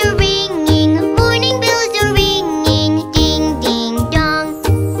bells are ringing, morning bells are ringing. Ding, ding, dong,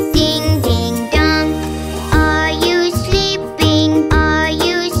 ding, ding, dong. Are you sleeping? Are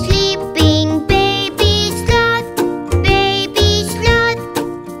you sleeping? Baby sloth, baby sloth.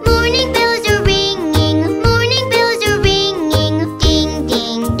 Morning bells are ringing, morning bells are ringing. Ding,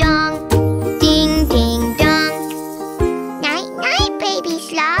 ding, dong, ding, ding, dong. Night, night, baby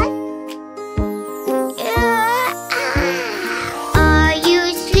sloth. Are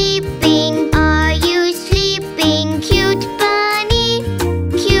you sleeping? Are you sleeping? Cute bunny,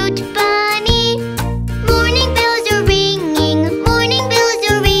 cute bunny. Morning bells are ringing, morning bells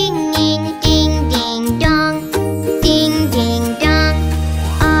are ringing. Ding, ding, dong, ding, ding, dong.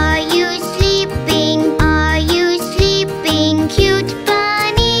 Are you sleeping? Are you sleeping? Cute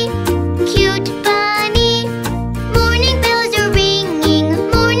bunny, cute bunny. Morning bells are ringing,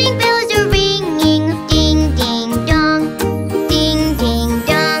 morning bells are ringing. Ding, ding, dong, ding, ding,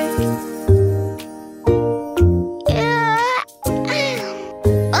 dong.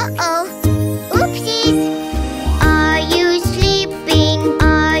 Uh-oh. Oopsies. Are you sleeping?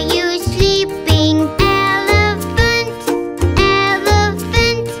 Are you sleeping? Elephant,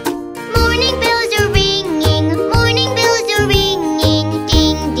 elephant. Morning bells are ringing, morning bells are ringing.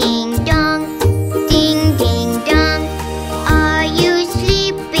 Ding, ding, dong, ding, ding, dong. Are you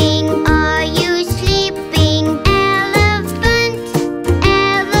sleeping? Are you sleeping? Elephant,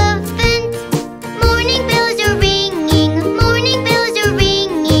 elephant. Morning bells are ringing, morning bells are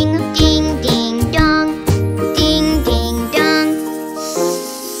ringing. Ding, ding, dong, ding, ding, dong.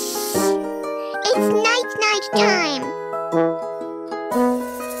 It's night, night time.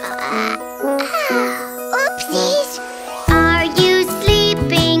 Oopsies. Are you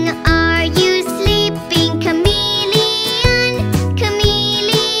sleeping? Are you sleeping? Chameleon,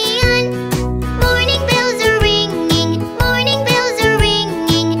 chameleon. Morning bells are ringing, morning bells are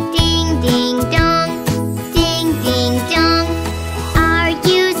ringing. Ding, ding, dong, ding, ding, dong. Are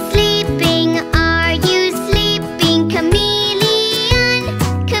you sleeping? Are you sleeping? Chameleon,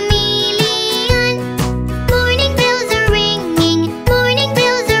 chameleon. Morning bells are ringing, morning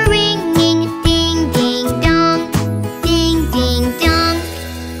bells are ringing. Ding, ding, dong, ding, ding, dong.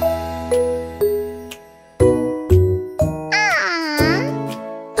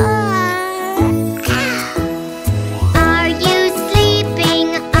 Are you sleeping?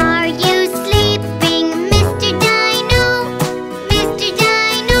 Are you sleeping? Mr. Dino, Mr.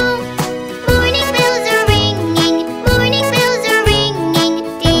 Dino. Morning bells are ringing, morning bells are ringing.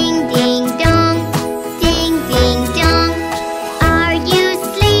 Ding, ding, dong, ding, ding, dong. Are you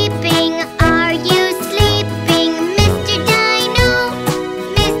sleeping? Are you sleeping? Mr. Dino,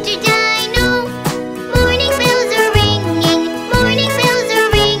 Mr. Dino. Morning bells are ringing, morning bells are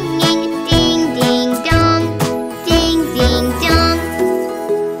ringing. Ding, ding, dong, ding, ding, dong.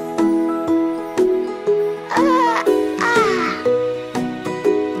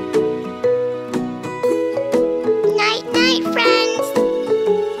 Night, night, friends.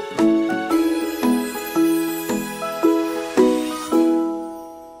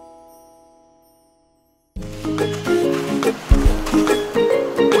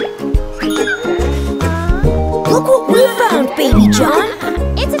 Look what we found, Baby John.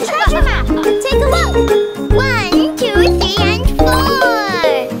 It's a treasure map. Take a look. 1, 2, 3, and 4.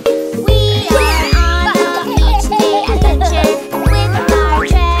 We are on a beach day adventure with our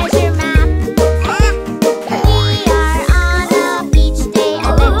treasure map. We are on a beach day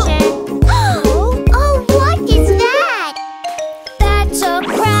adventure. Oh, what is that? That's a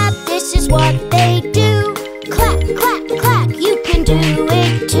crab. This is what they do. Clap, clap, clap. You can do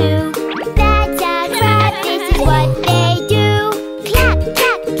it too. That's a crab. This is what they do. Clap,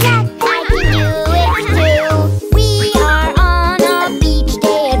 clap, clap. I can do it too. We are on a beach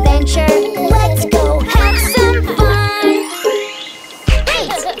day adventure. Let's go have some fun.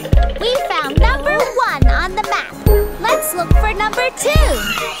 Great! We found number 1 on the map. Let's look for number 2.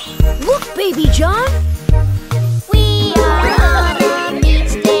 Look, Baby John. We are on a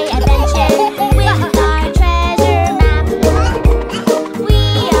beach day adventure with our treasure map. We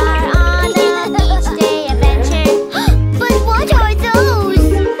are on a beach day adventure. But what are those?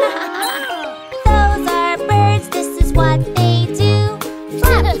 Those are birds. This is what they do.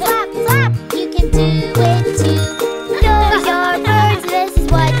 Flap, flap, flap. You can do it too. Those are birds. This is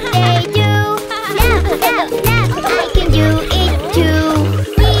what they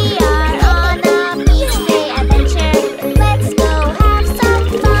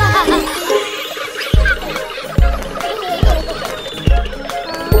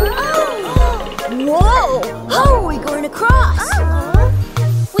across.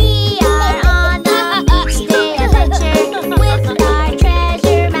 We are on the beach day adventure with our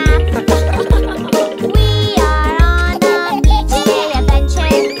treasure map. We are on the beach day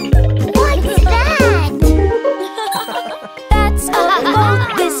adventure. What's that? That's a boat,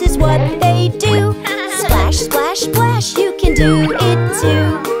 this is what they do. Splash, splash, splash, you can do it too.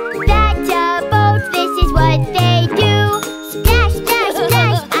 That's a boat, this is what they do. Splash, splash,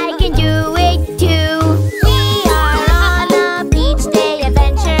 splash, I can do it too. We are on a beach day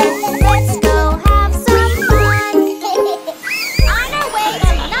adventure. Let's go have some fun. On our way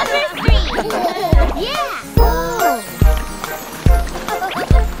to number 3. Yeah!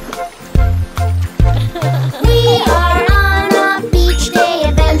 We are on a beach day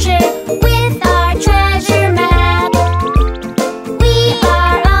adventure with our treasure map. We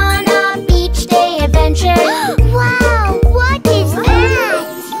are on a beach day adventure. Wow, what is that?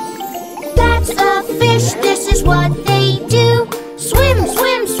 That's a fish, this is what they do. Swim,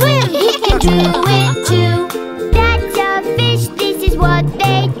 swim, swim, he can do it too. That's a fish, this is what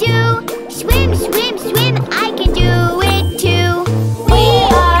they do. Swim, swim, swim, I can do it too. We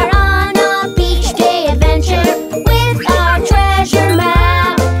are on a beach day adventure with our treasure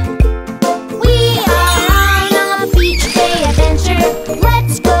map. We are on a beach day adventure.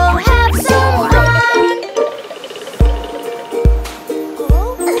 Let's go have some fun.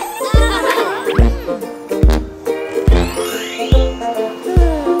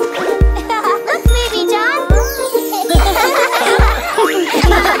 Baby John.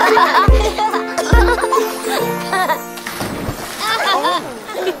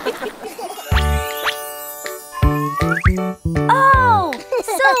 Oh,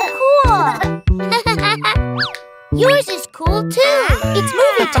 so cool! Yours is cool too. It's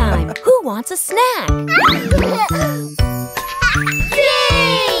movie time. Who wants a snack?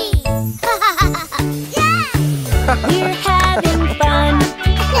 Yay! We're having fun.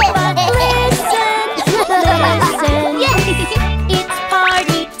 But listen, listen. It's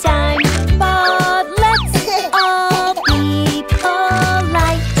party time. But let's all be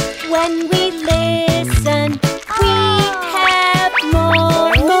polite. When we listen, we have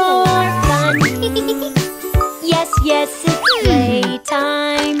more fun. Yes, yes, it's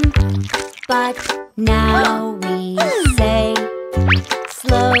playtime. But now we say,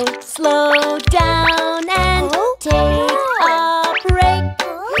 slow, slow down and take a break.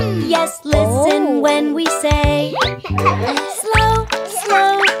 Yes, listen when we say, slow,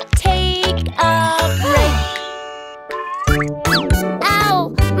 slow, take a break.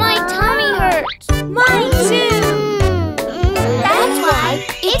 Ow, my tummy hurts. Mine too. That's why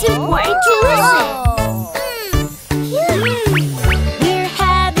it's important to listen. We're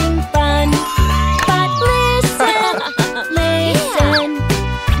having fun, but listen, listen.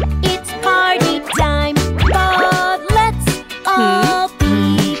 It's party time, but let's all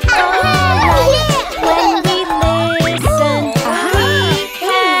be polite. When we listen, we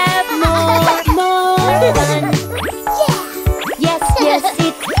have more fun. Yes, yes,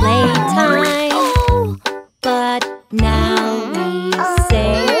 it's playtime. But now we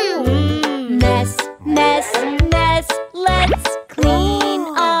say, mess, mess, mess, let's clean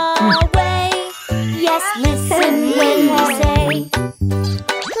away. Yes, listen when we say,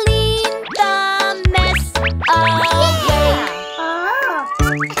 clean the mess away.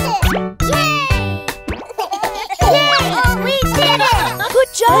 Yay! We did it!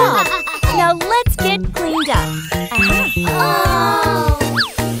 Good job! Now let's get cleaned up. Oh!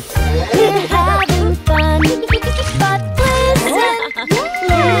 We're having fun, but listen,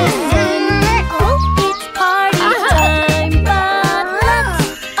 listen. It's party time, but let's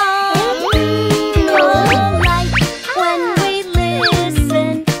all be polite. When we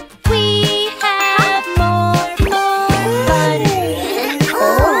listen, we have more fun.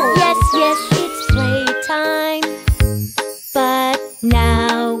 Yes, yes, it's playtime. But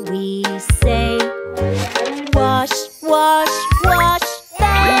now we say, wash, wash, wash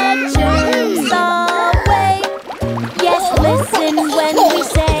the germs away. Yes, listen when we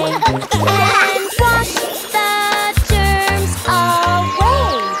say, and wash the germs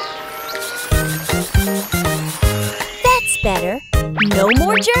away. That's better. No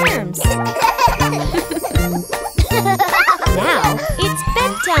more germs. Now it's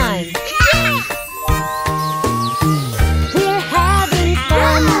bedtime. We're having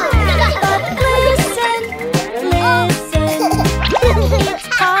fun, but listen, listen. It's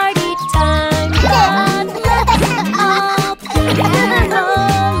party time, but let's all be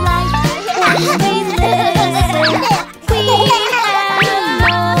polite. When we listen, we have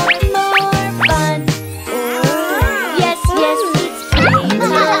more fun. Yes, yes, it's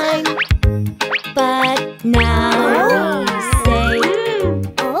playtime, but now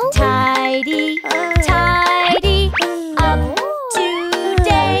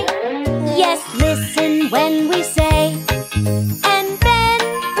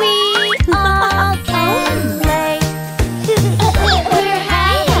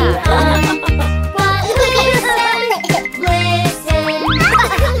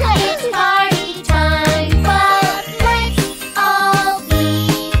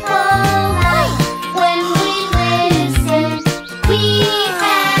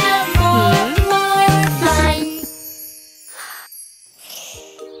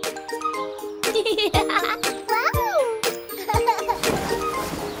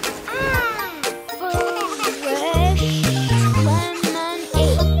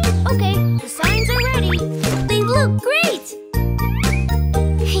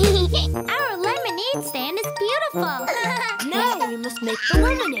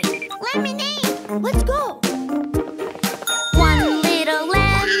lemonade. Lemonade. Let's go. One little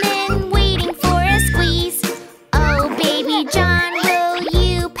lemon waiting for a squeeze. Oh, baby John, will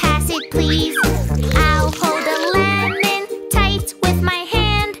you pass it, please? I'll hold a lemon tight with my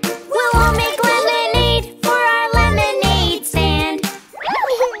hand. We'll all make lemonade for our lemonade stand.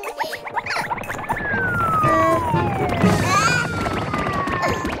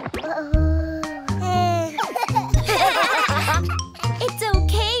 It's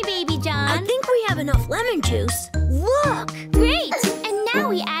okay, baby John. I think we have enough lemon juice. Look! Great! And now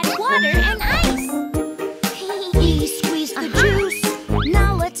we add water and ice. We squeeze the juice.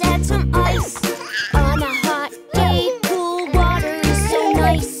 Now let's add some ice. On a hot day, cool water is so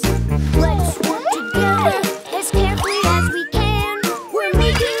nice. Let's work together as carefully as we can. We're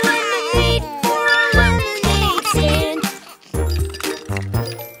making lemonade for our lemonade stand.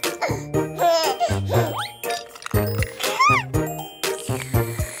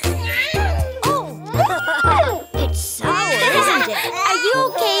 Oh! It's sour, isn't it? Are you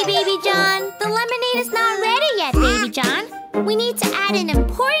okay, baby John? The lemonade is not ready yet, baby John. We need to add an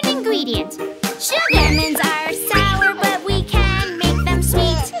important ingredient. Sugar. Lemons are sour, but we can make them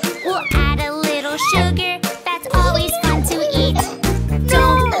sweet. We'll add a little sugar. That's always fun to eat.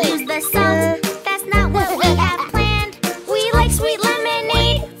 Don't lose the salt. That's not what we have planned. We like sweet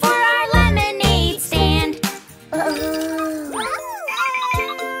lemonade for our lemonade stand.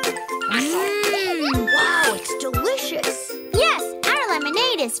 Wow, it's delicious. Yes, our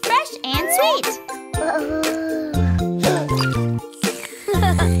lemonade is fresh and sweet.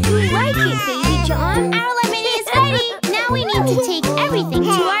 We like it, baby John. Our lemonade is ready. Now we need to take everything to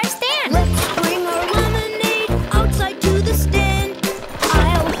our stand. Let's bring our lemonade outside to the stand.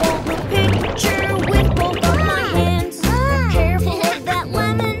 I'll hold the pitcher with both of my hands. Careful of that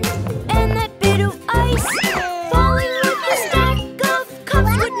lemon and that bit of ice. Falling with a stack of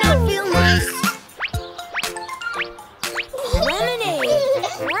cups would not feel nice. Lemonade,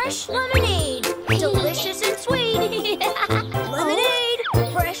 fresh lemonade, delicious and sweet. Lemonade,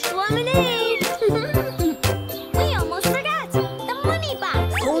 fresh lemonade. We almost forgot the money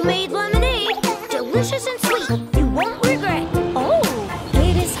box. Homemade lemonade, delicious and sweet. You won't regret. Oh,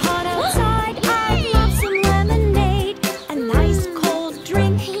 it is hot outside. I love some lemonade. A nice cold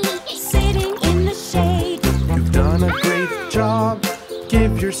drink, sitting in the shade. You've done a great job.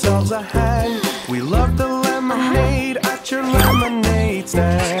 Give yourselves a hand. We love the lemonade at your lemonade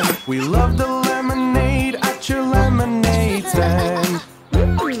stand. We love the lemonade at your lemonade stand.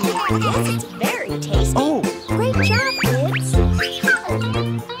 Yes, it's very tasty. Oh, Great job, kids.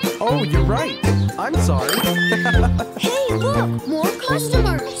 oh, you're right. I'm sorry. Hey, look, more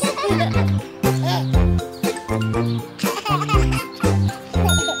customers.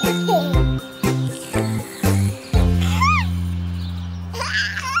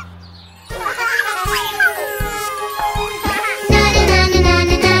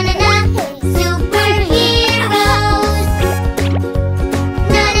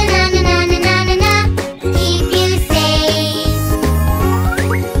 Keep you safe.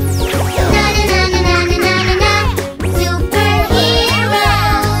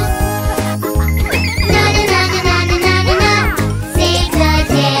 Superheroes.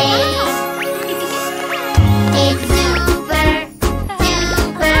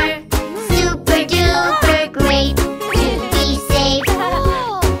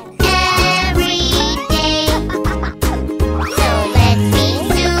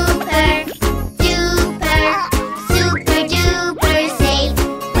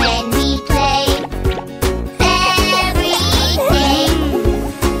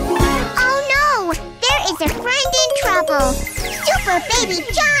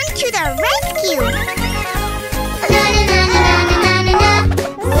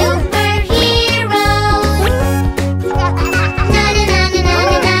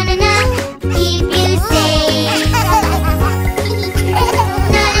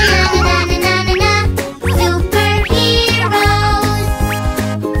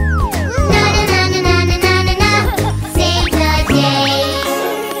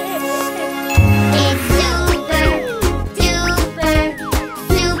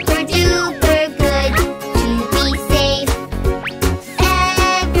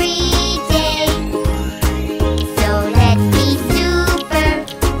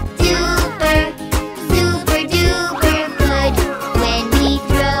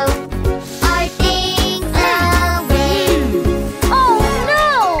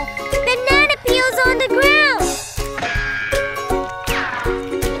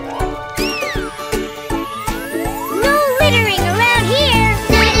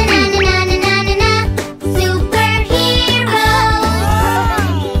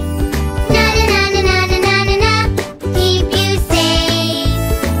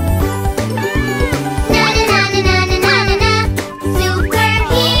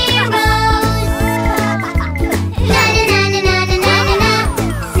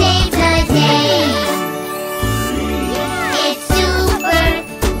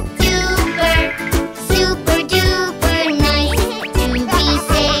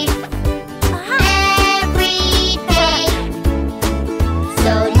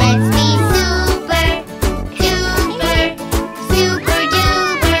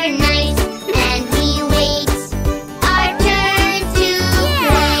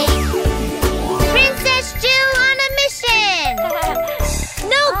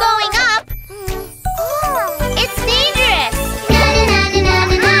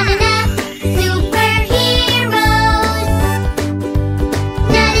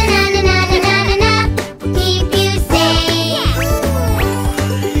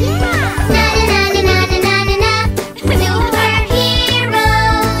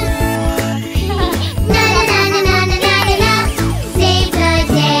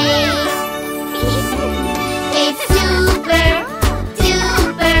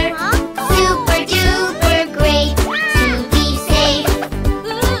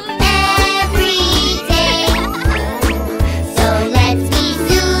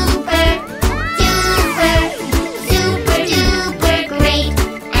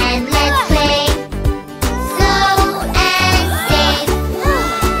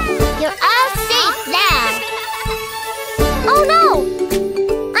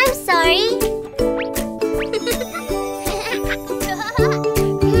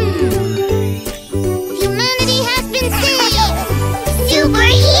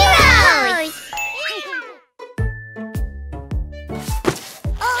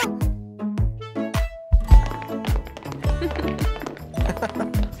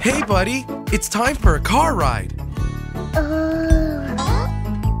 Hey, buddy, it's time for a car ride.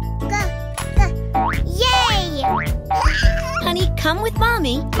 Yay! Honey, come with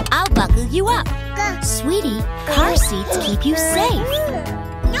Mommy. I'll buckle you up. Sweetie, car seats keep you safe.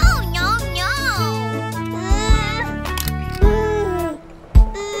 No, no, no.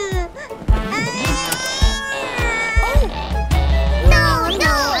 No,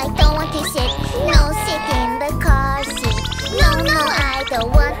 no, I don't want to sit. No, sit in the car seat. No, no, I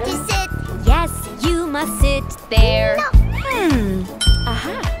don't want to sit. Yes, you must sit there. No.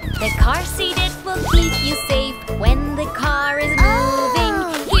 Aha! The car seat, it will keep you safe when the car is moving.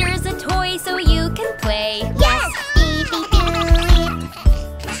 Here's a toy so you can play. Yes, baby, do it.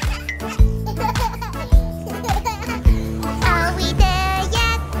 Are we there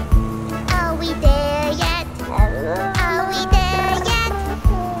yet? Are we there yet? Are we there yet?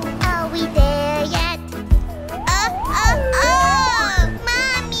 Are we there yet?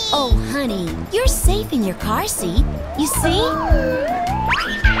 Mommy! Oh, honey, you're safe in your car seat. You see?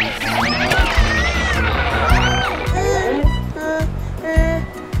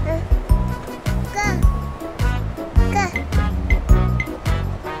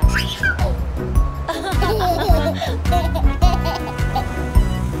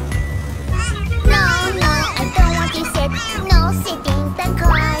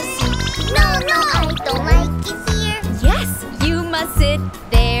 Sit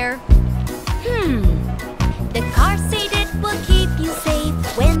there. The car seat, it will keep you safe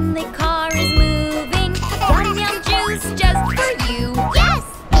when the car is moving. Yum yum juice just for you. Yes,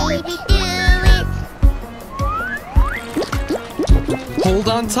 baby, do it. Hold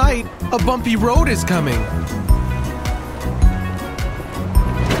on tight, a bumpy road is coming.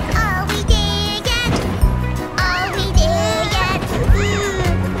 Are we there yet? Are we there yet?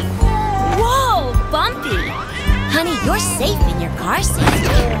 Whoa, bumpy! Honey, you're safe in your car seat.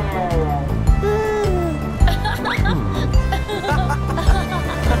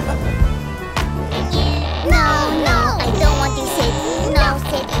 No, no, I don't want to sit. No,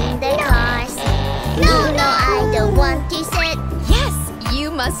 sit in the car seat. No, no, I don't want to sit. Yes, you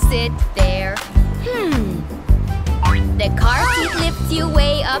must sit there. The car seat lifts you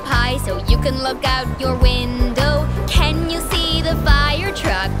way up high so you can look out your window. Can you see the fire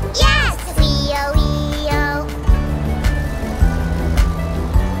truck? Yes, wee-oh.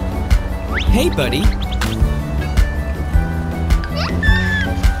 Hey, buddy.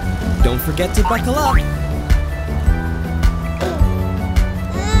 Don't forget to buckle up.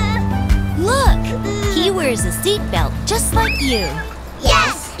 Look, he wears a seatbelt just like you.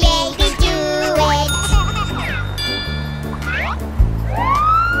 Yes, baby, do it.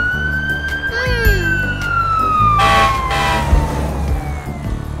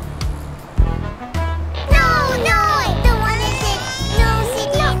 No, no, I don't want to sit. No, sit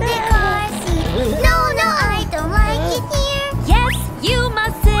in the car seat. No, no, I don't like it here. Yes, you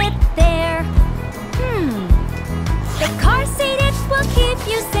must sit there. The car seat, it will keep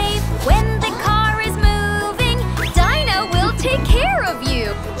you safe when the car is moving. Dinah will take care of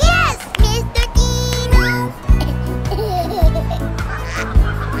you. Yes, Mr. Dino.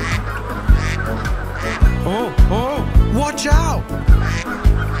 Oh, watch out!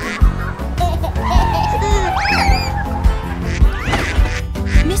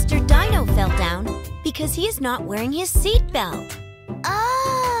 Mr. Dino fell down because he is not wearing his seatbelt.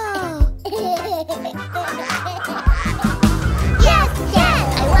 Oh. Yes,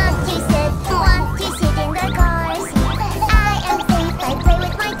 I want to sit in the car seat. I am safe, I play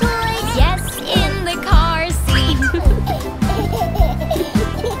with my toys. Yes, in the car seat.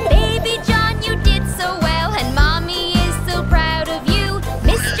 Baby John, you did so well, and Mommy is so proud of you.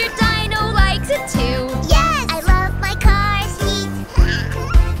 Mr. Dino likes it too. Yes, I love my car seat.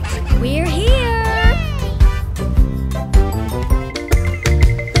 We're here.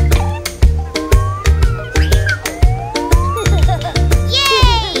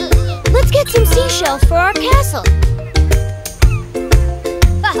 Yay! Let's get some seashells for our castle.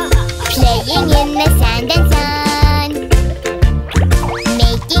 Playing in the sand and sun,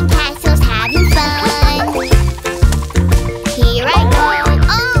 making castles, having fun. Here I go.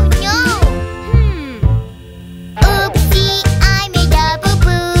 Oh no! Oopsie, I made a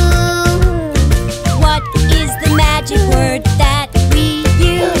boo-boo. What is the magic word that we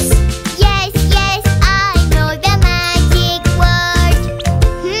use? Yes, I know the magic word.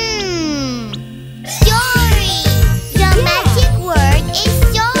 Story. The magic word is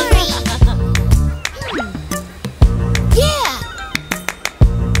story.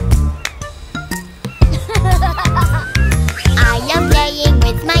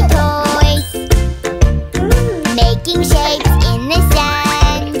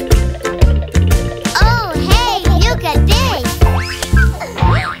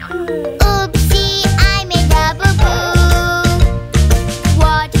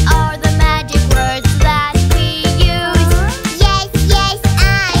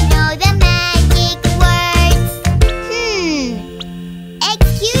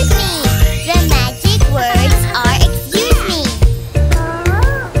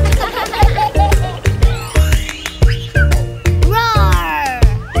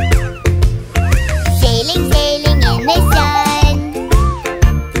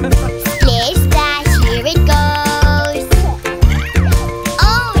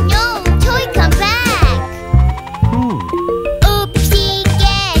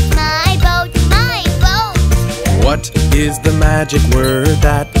 What is the magic word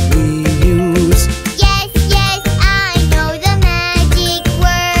that we use? Yes, yes, I know the magic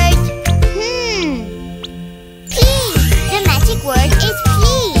word. Please. The magic word is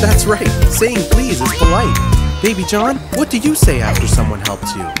please. That's right. Saying please is polite. Baby John, what do you say after someone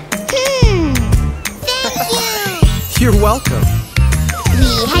helps you? Thank you. You're welcome.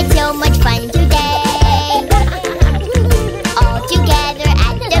 We had so much fun today. All together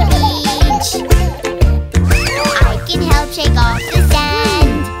at the beach. I can help shake off the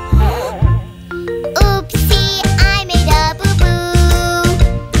sand. Oopsie, I made a boo-boo.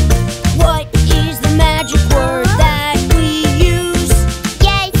 What is the magic word that we use?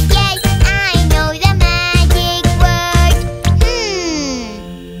 Yes, yes, I know the magic word.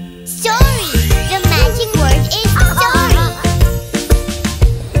 Sorry. The magic word is sorry.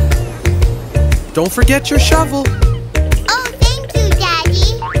 Don't forget your shovel. Oh, thank you,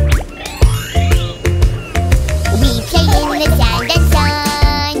 Daddy. We played in the sand and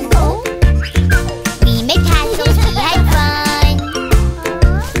sun. We made castles, we had fun.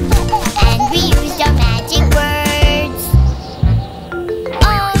 And we used our magic words.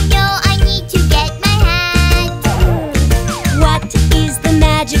 Oh no, I need to get my hat. What is the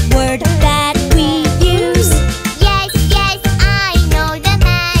magic word that we use? Yes, yes, I know the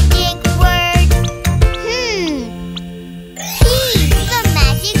magic word. Please, the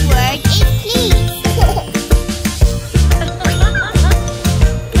magic word is please.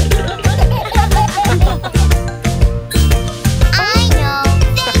 I know,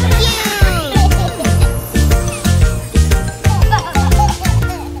 thank you.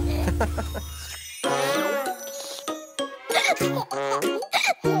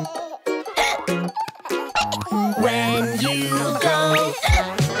 When you go,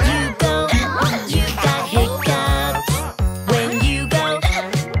 you've got hiccups. When you go,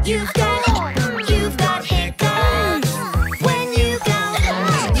 you've got hiccups. When you go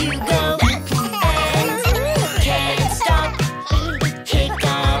and can't stop.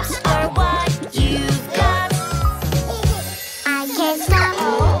 Hiccups are what you've got. I can't stop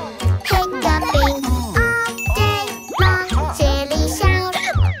hiccuping all day long. Silly sound,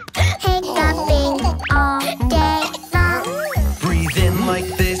 hiccuping all day long. Breathe in like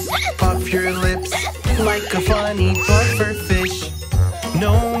this, puff your lips like a funny pufferfish.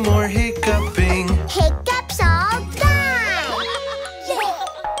 No more hiccuping. Hiccups all gone.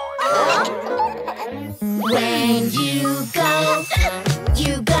 When you go,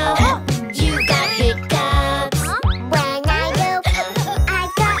 you've got hiccups. When I go,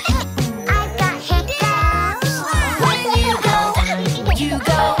 I've got hiccups. When you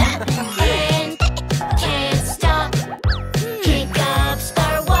go and can't stop. Hiccups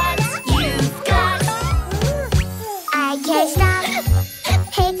are what you've got. I can't stop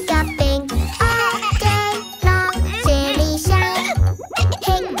hiccuping all day long. Silly sound,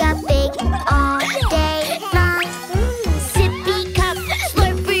 hiccuping all day long.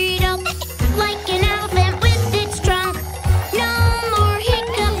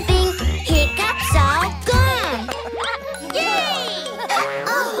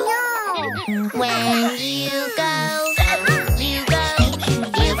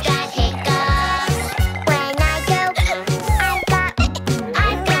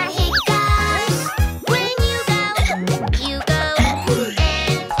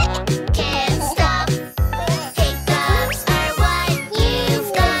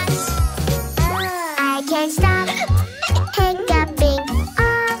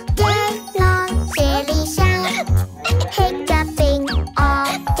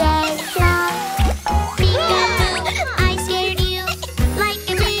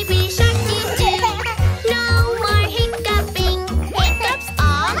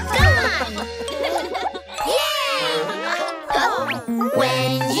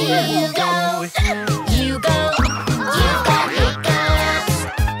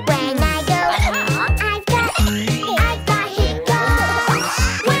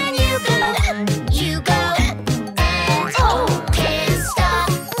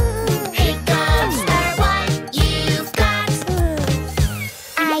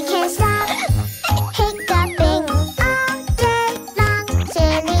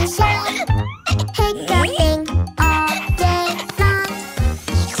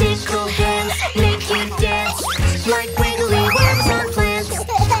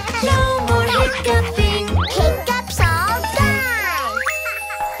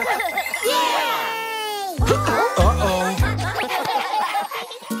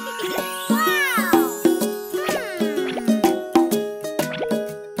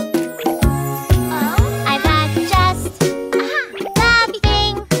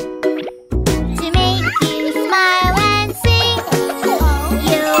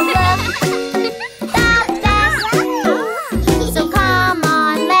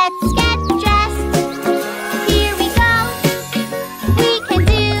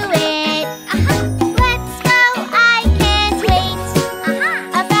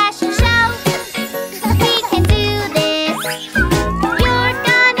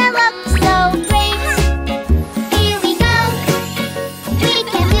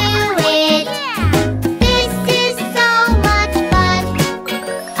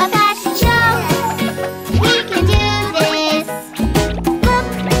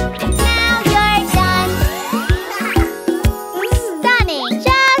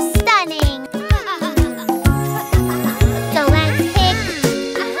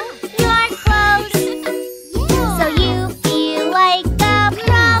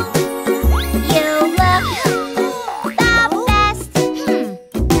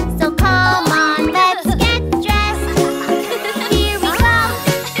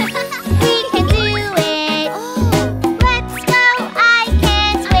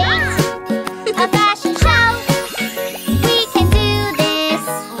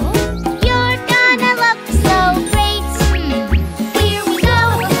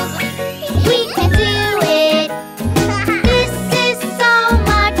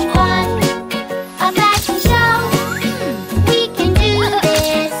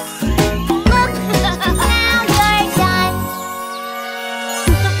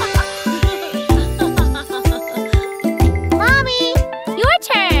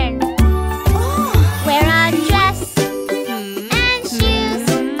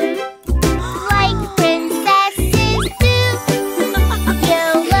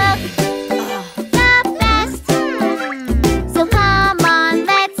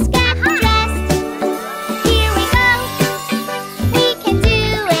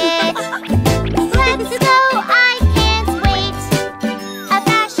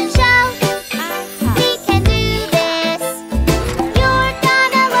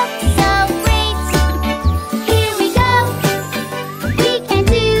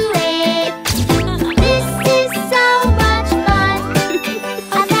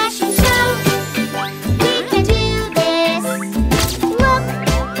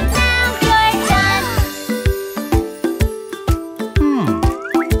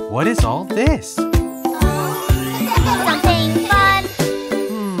 What is all this? Something fun.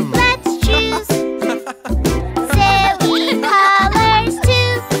 Let's choose. Silly colors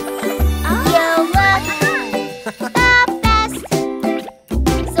too. You'll look the best.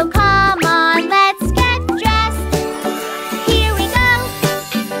 So come on, let's get dressed. Here we go.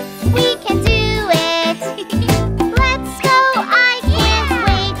 We can do it. Let's go, I can't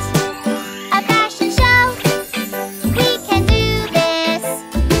wait. A fashion show. We can do this.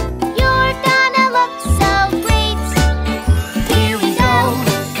 You're gonna look so great. Here we go.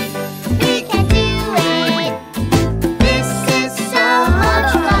 We can do it. This is so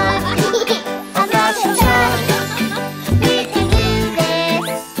much fun. A fashion show. We can do this.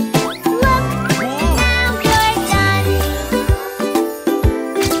 Look, now you're done.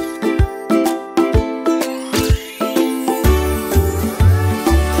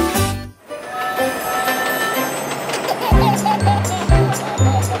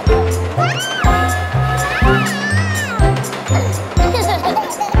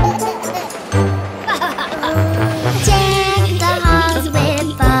 Deck the halls with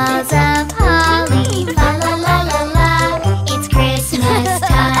balls of holly. Fa la la la la, it's Christmas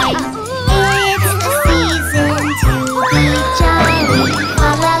time. It's the season to be jolly. Fa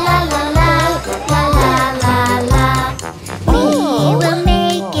la la la la, la la la la. We will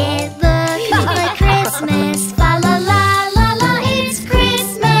make it look like Christmas. Fa la la la la, it's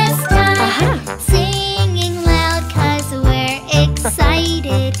Christmas time. Singing loud 'cause we're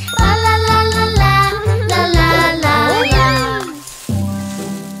excited. Fa la la la la, la la la la.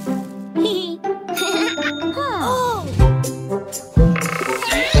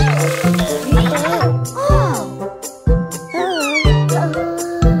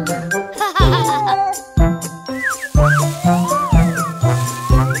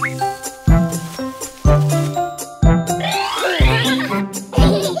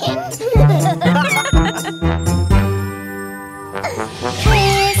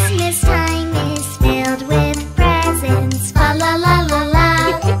 Christmas time is filled with presents. Fa la la la la,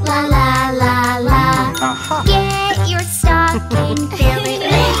 la la la la. Get your stocking, fill it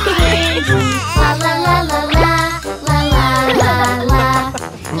with candy. Fa la la la la, la la la la.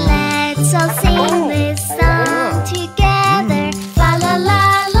 Let's all sing this song together. Fa la la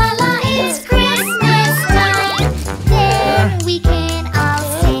la la, it's Christmas time. Then we can all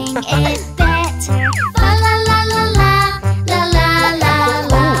sing it better. Fa la la la la, la la la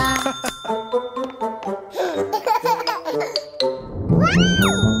la.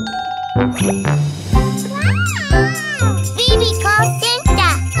 Phoebe calls Santa.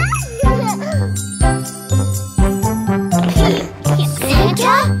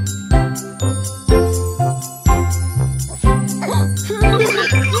 Santa?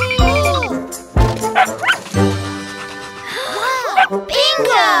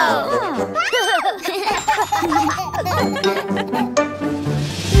 Bingo!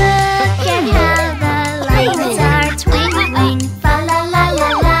 Look at how the lights are twinkling. Fa la la la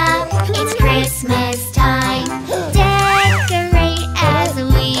la, it's Christmas time. Decorate as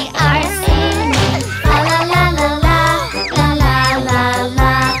we are singing. Fa la la la la, la la la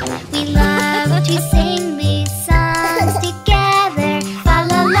la. We love to sing these songs together. Fa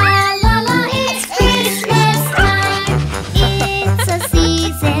la la la la, it's Christmas time. It's a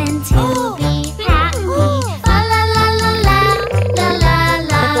season to be happy. Fa la la la la, la la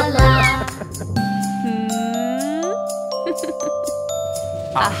la la.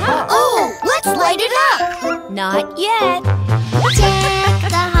 Oh, let's light it up. Not yet. Deck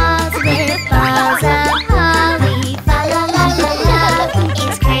the halls with balls of holly. Fa la la la la,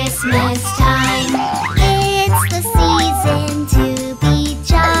 it's Christmas time. It's the season to be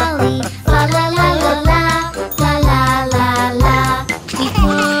jolly. Fa la la la la, la la la la. We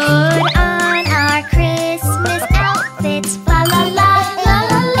put on our Christmas outfits. Fa la la la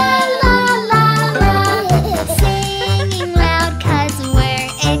la la la la la. Singing loud 'cause we're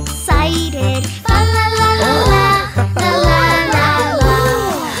excited. Fa la la la la, la la la la.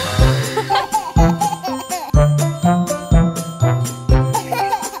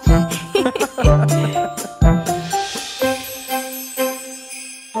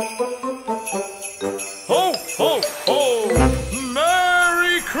 Ho, ho, ho!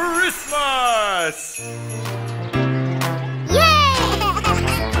 Merry Christmas!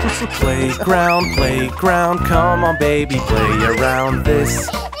 Playground, playground, come on baby, play around. This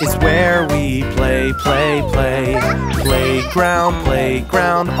is where we play, play, play. Playground,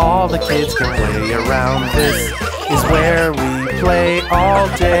 playground, all the kids can play around. This is where we play all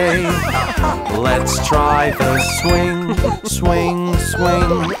day. Let's try the swing, swing,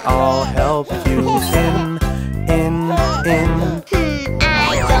 swing. I'll help you in.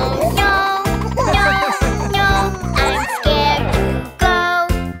 I don't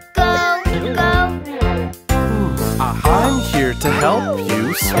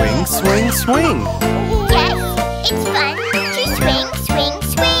swing. Yes, it's fun to swing, swing,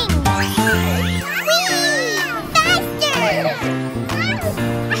 swing. Whee! Faster!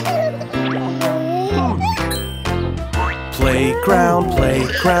 Playground,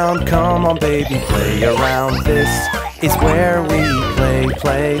 playground, come on baby, play around. This is where we play,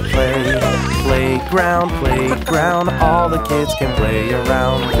 play, play. Playground, playground, all the kids can play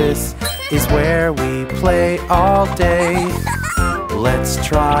around. This is where we play all day. Let's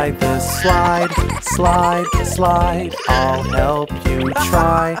try the slide, slide, slide. I'll help you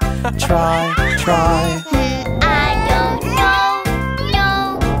try, try, try. I don't know,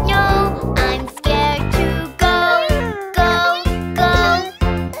 no, no. I'm scared to go, go, go.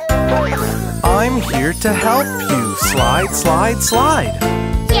 I'm here to help you. Slide, slide, slide.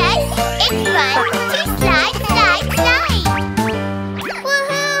 Yes, it's fun to slide, slide, slide.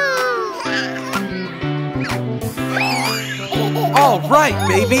 Woohoo! All right,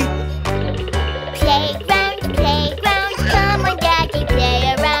 baby. Playground, playground, come on daddy, play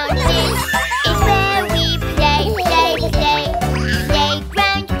around. This is where we play, play, play.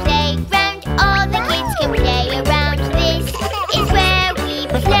 Playground, playground, all the kids can play around. This is where we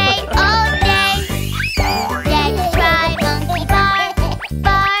play all day. Let's try monkey bar,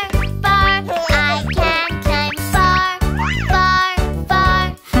 bar, bar. I can climb far, far, far.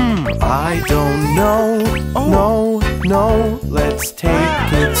 I don't know, no, no. Let's take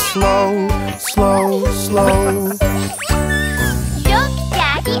it slow, slow, slow. Look,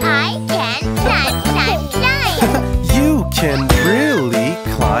 Daddy, I can climb, climb, climb. You can really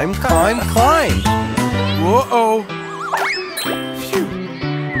climb, climb, climb. Whoa-oh. Phew.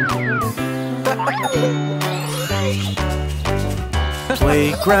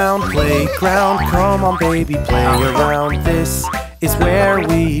 Playground, playground, come on baby, play around. This is where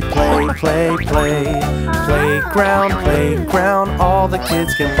we play, play, play. Playground, playground, all the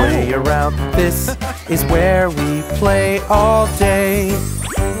kids can play around. This is where we play all day.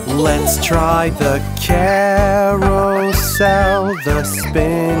 Let's try the carousel, the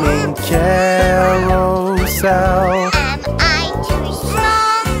spinning carousel. Am I too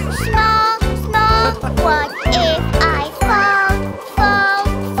small, small, small? What if I fall, fall,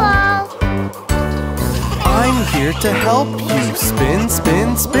 fall? I'm here to help you. Spin,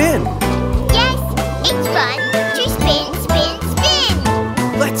 spin, spin. Yes, it's fun to spin, spin, spin.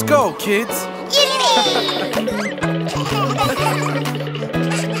 Let's go, kids. Yippee!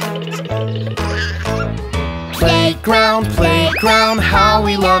 Playground, playground, how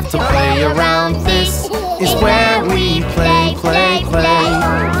we love to play around. This is where we play, play, play.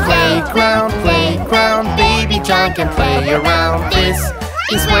 Playground, playground, baby John can play around. This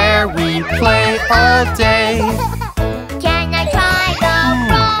is where we play all day. Can I try the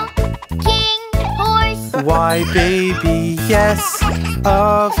rocking horse? Why, baby, yes,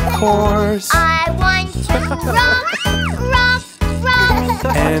 of course. I want to rock, rock,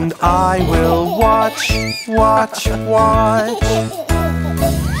 rock. And I will watch, watch, watch.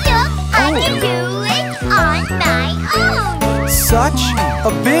 Look, I can do it on my own. Such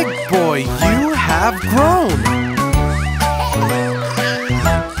a big boy you have grown.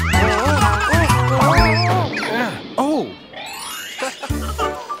 Oh.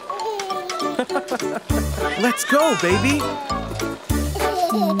 Let's go, baby.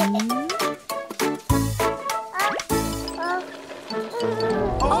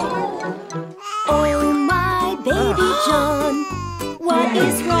 Oh, my baby John, what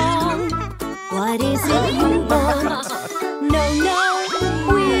is wrong? What is it you want? No, no,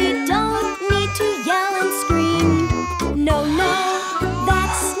 we don't need to yell and scream. No, no,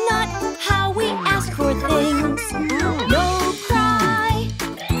 that's not how we ask for things. No cry.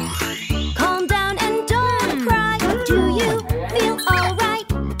 Calm down and don't cry. Do you feel alright?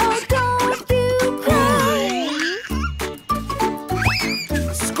 Oh, don't you cry.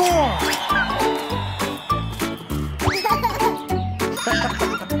 Score!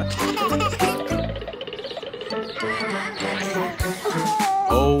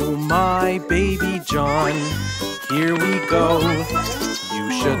 Oh, my baby John, here we go.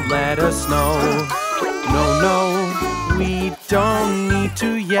 You should let us know. No, no, we don't need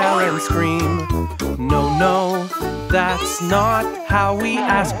to yell and scream. No, no, that's not how we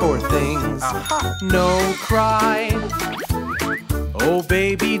ask for things. No cry. Oh,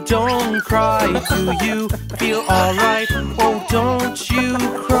 baby, don't cry. Do you feel alright? Oh, don't you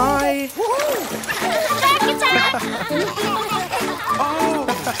cry. Back attack! Oh.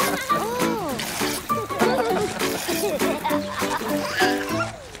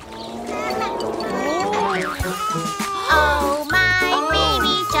 Oh, my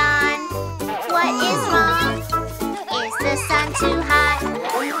baby John, what is wrong? Is the sun too hot?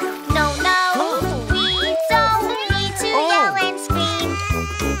 No, no,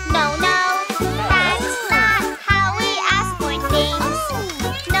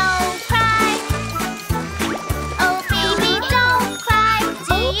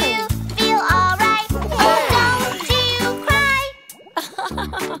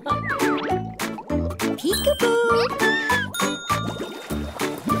 Peekaboo.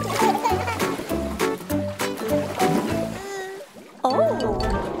 Oh,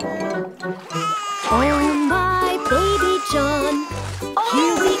 my baby John,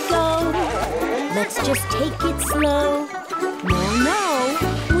 here we go. Let's just take it slow. No,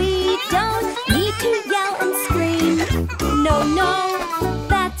 we don't need to yell and scream. No,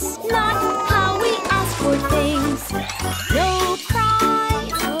 that's not how we ask for things. No cry.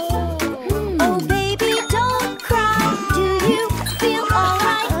 Oh, baby, don't cry. Do you feel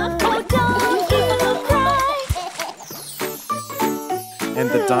alright? Oh, don't you cry. And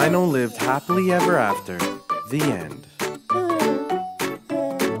the dino lived happily ever after. The end.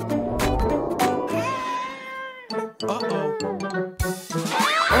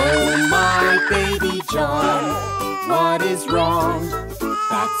 Oh, my baby John, what is wrong?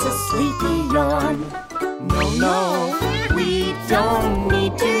 That's a sleepy yawn. No, we don't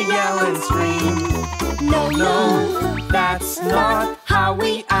need to yell and scream. No, that's not how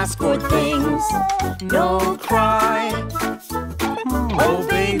we ask for things. No cry. Oh,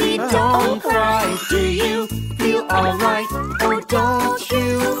 baby, don't cry. Do you feel alright? Oh, don't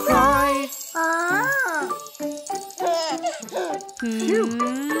you cry.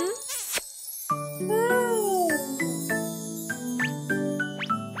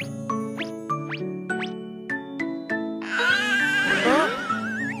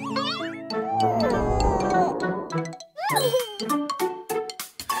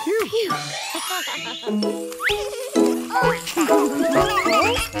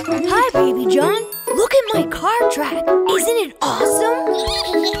 Hi, baby John. Look at my car track. Isn't it awesome?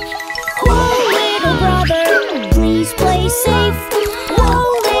 Whoa, little brother, please play safe. Whoa,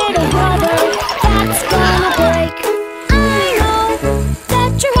 little brother, that's gonna break. I know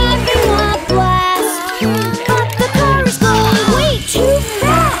that you're having a blast, but the car is going way too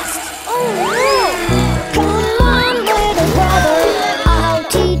fast. Oh no! Come on, little brother, I'll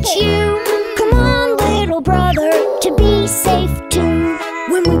teach you. Come on, little brother, to be safe too.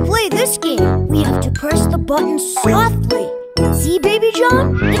 When we play this game, we have to press the button softly. See, baby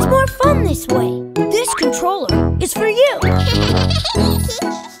John? It's more fun this way. This controller is for you.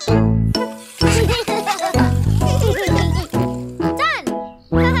 Done!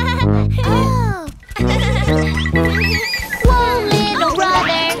 Whoa, little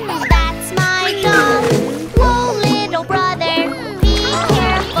brother, that's my dog. Whoa, little brother, be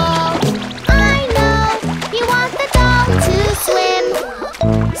careful. I know you want the dog to swim.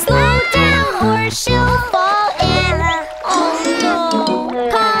 Slow down or she'll fall in. Oh no!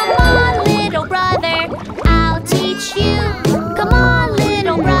 Come on, little brother, I'll teach you. Come on,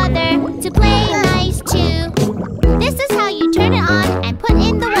 little brother, to play nice too. This is how you turn it on and put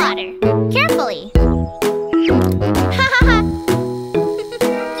in the water. Carefully. Ha ha ha!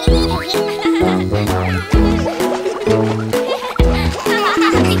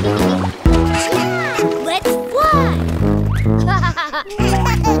 Let's fly!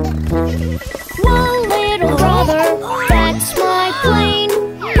 Whoa, little brother, that's my plane.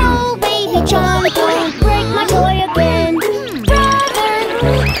 Oh, baby John, don't break my toy again. Brother,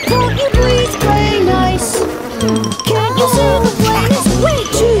 won't you please play nice? Can't you see the plane is way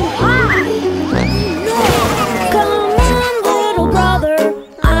too high? Come on, little brother,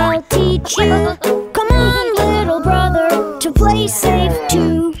 I'll teach you. Come on, little brother, to play safe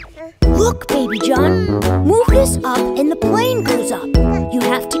too. Look, baby John, move this up and the plane goes up. You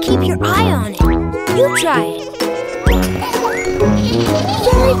have to keep your eye on it. You try it.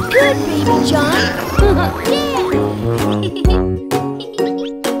 Very good, baby John.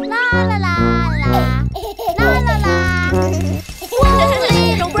 La la la la, la la la. Whoa,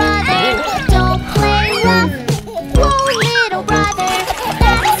 little brother, don't play rough. Whoa, little brother,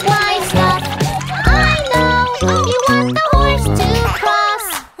 that's my stuff. I know you want the horse to cross.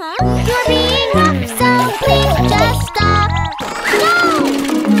 You're being rough, so please just stop. No!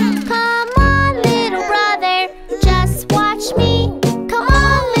 Come on, little brother, just watch me. Come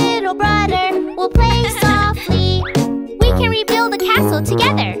on, little brother, we'll play softly. We can rebuild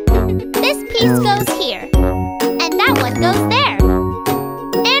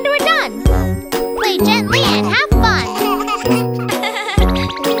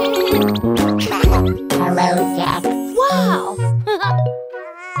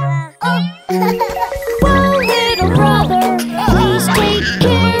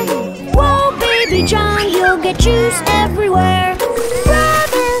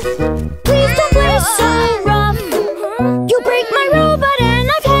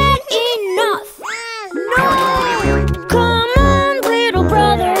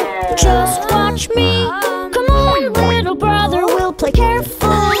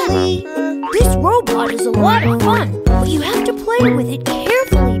lot of fun, but you have to play with it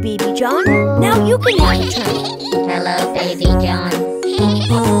carefully, Baby John. Now you can have a turn. Hello, Baby John.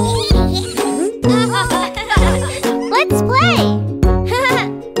 Let's play.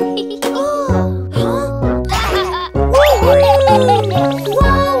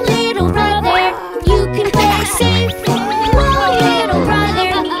 Whoa, little brother, you can play safe. Whoa, little brother,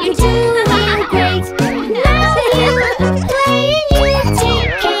 you're doing great. Now you play and you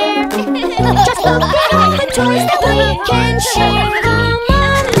take care. Just look at all the toys that we can share. Come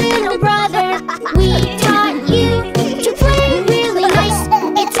on, little brother, we taught you to play really nice.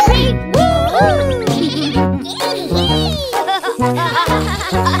 It's great.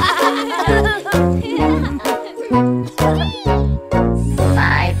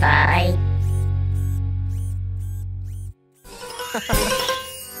 Bye-bye.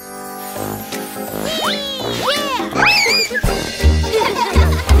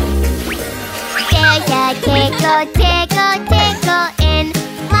 There's a tickle, tickle, tickle in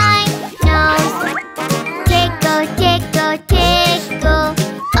my nose. Tickle, tickle, tickle.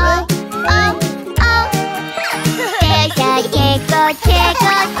 Oh, oh, oh. There's a tickle,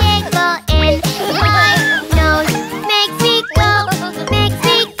 tickle, tickle in my nose. Makes me go,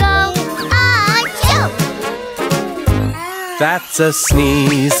 achoo! That's a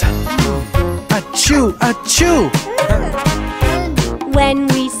sneeze. Achoo, achoo. When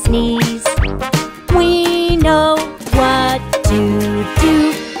we sneeze, we know what to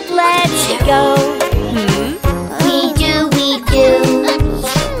do. Let's go. We do.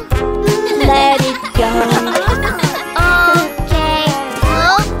 Let it go. Okay.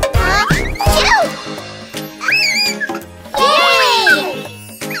 Achoo! Yay!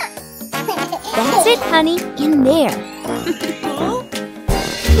 That's it, honey. In there.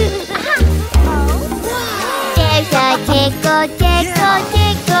 There's a tickle, tickle,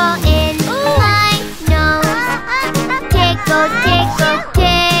 tickle in my nose. Tickle, tickle,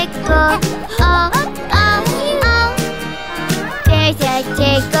 tickle. Oh, oh, oh. There's a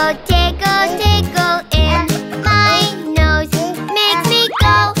tickle, tickle, tickle in my nose. Makes me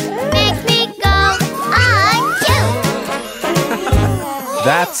go, achoo!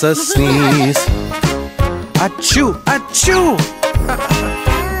 That's a sneeze. Achoo, achoo.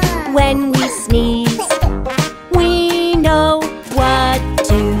 When we sneeze, we know what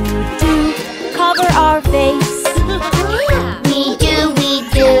to do. Cover our face. We do.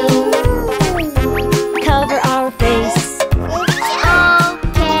 Cover our face.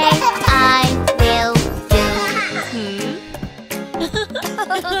 Okay, I will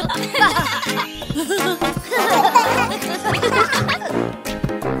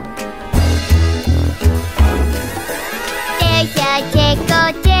There's a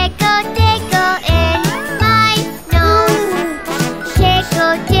tickle, tickle, tickle in my nose.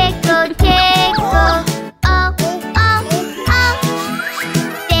 Tickle, tickle, tickle. Oh, oh, oh.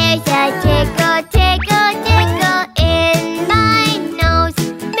 There's a tickle, tickle, tickle in my nose.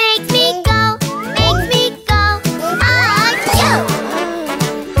 Makes me go, achoo!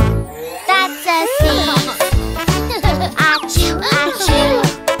 That's a sneeze. Achoo, achoo.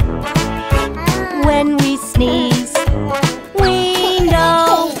 When we sneeze, we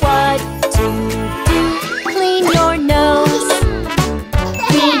know what to do. Clean your nose.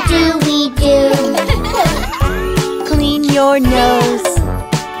 We do. Clean your nose.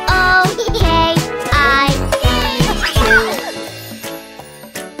 Okay, I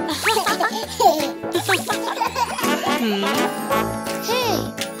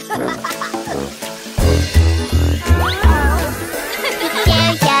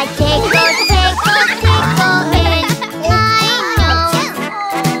There's a tickle, tickle, tickle in my nose.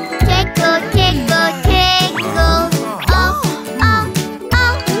 Tickle, tickle, tickle. Oh, oh,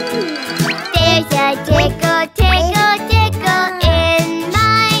 oh. There's a tickle, tickle, tickle in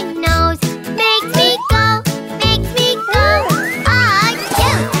my nose. Makes me go, achoo!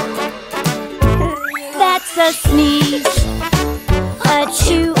 That's a sneeze.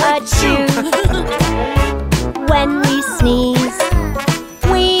 Achoo, achoo. When we sneeze,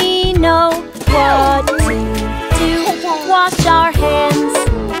 we know what to do. Wash our hands.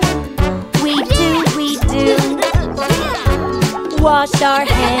 We do. Wash our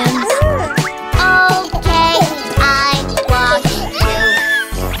hands. Okay, I wash you.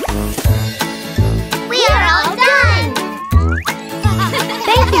 We are all done.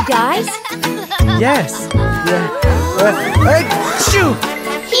 Thank you, guys. Yes. Achoo!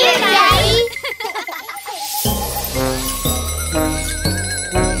 Here, Daddy.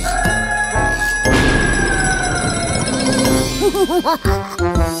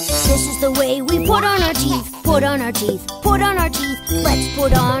 This is the way we put on our teeth, put on our teeth, put on our teeth. Let's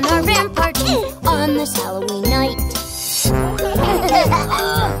put on our vampire teeth on this Halloween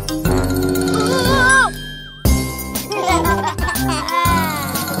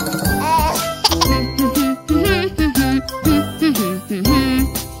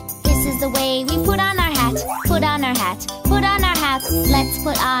the way we put on our hat, put on our hat, put on our hat. Let's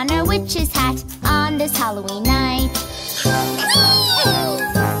put on our witch's hat on this Halloween night.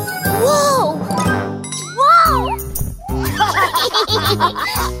 Whoa! Whoa!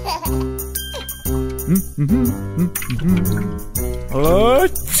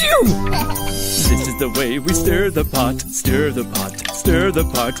 This is the way we stir the pot, stir the pot, stir the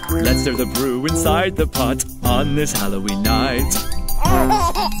pot. Let's stir the brew inside the pot on this Halloween night.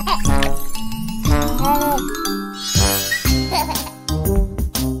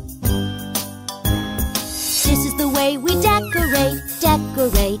 This is the way we decorate,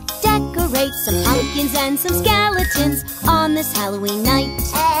 decorate, decorate. Some pumpkins and some skeletons on this Halloween night.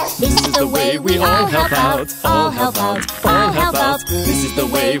 This is the way we all help out, all help out, all help out. This is the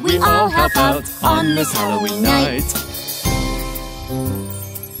way we all help out on this Halloween night.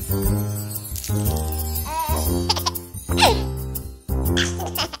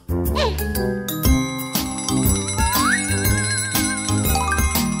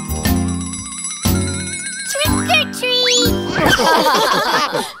 Trick or treat!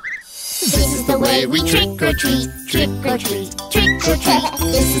 This is the way we trick or treat, trick or treat, trick or treat.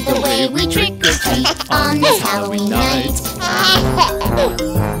 This is the way we trick or treat on this Halloween night.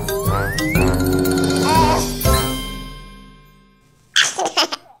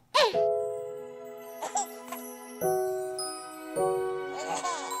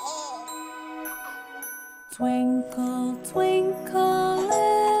 Twinkle, twinkle,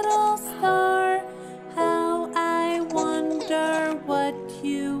 little star, how I wonder what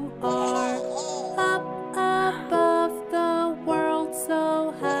you are. Up above the world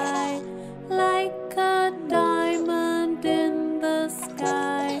so high, like a diamond in the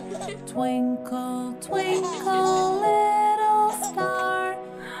sky. Twinkle, twinkle, little star,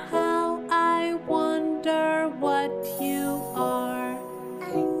 how I wonder what you are.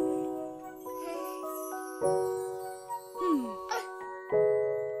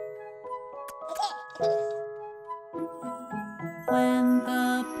 When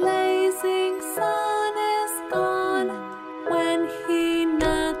the blazing sun is gone, when he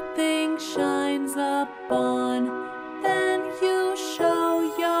nothing shines upon, then you show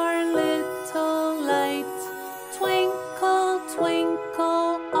your little light. Twinkle,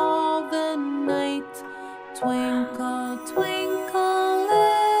 twinkle all the night. Twinkle, twinkle,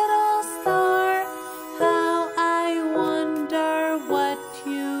 little star, how I wonder what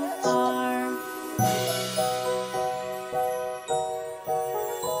you are.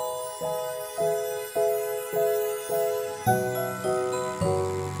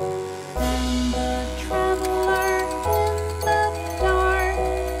 Then the traveler in the dark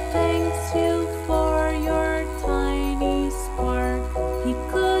thanks you for your tiny spark. He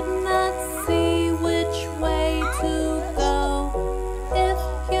could not see which way to go if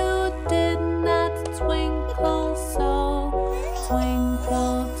you did not twinkle so.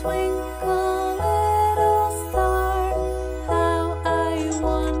 Twinkle, twinkle, little star, how I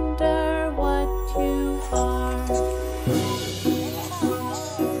wonder what you are.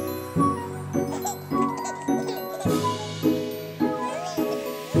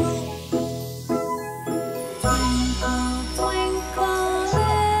 Twinkle, twinkle,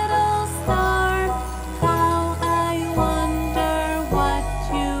 little star, how I wonder what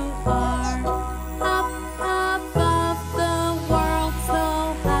you are. Up above the world so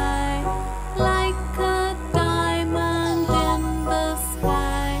high, like a diamond in the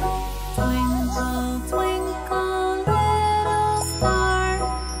sky. Twinkle, twinkle, little star,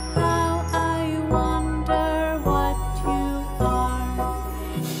 how I wonder what you are.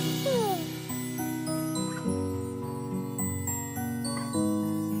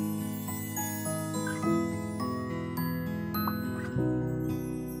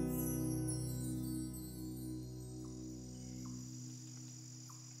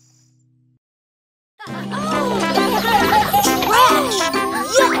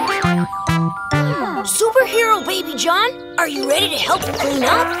 Superhero Baby John, are you ready to help clean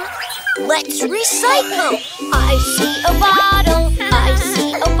up? Let's recycle. I see a bottle, I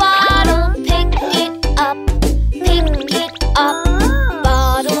see a bottle. Pick it up, pick it up.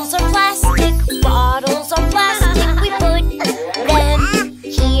 Bottles are plastic, bottles are plastic. We put them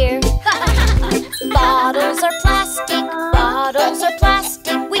here. Bottles are plastic, bottles are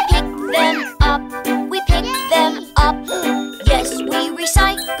plastic. We pick them up, we pick them up. Yes, we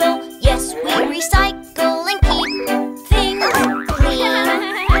recycle, yes, we recycle and keep things clean.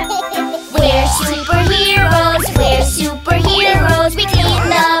 We're superheroes, we're superheroes. We clean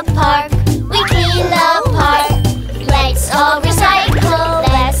the park, we clean the park. Let's all recycle.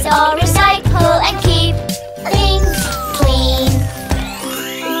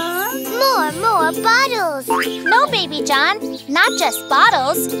 up bottles. No, Baby John, not just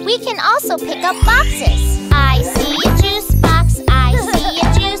bottles. We can also pick up boxes. I see a juice box. I see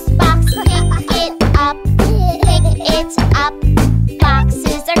a juice box. Pick it up. Pick it up.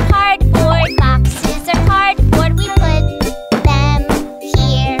 Boxes are cardboard. Boxes are cardboard. We put them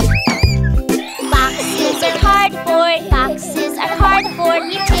here. Boxes are cardboard. Boxes are cardboard.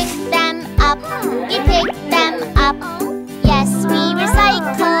 We pick them up. We pick them up. Yes, we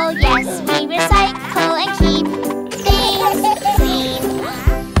recycle. Yes, we recycle and keep things clean.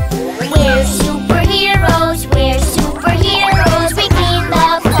 We're superheroes. We're superheroes. We clean the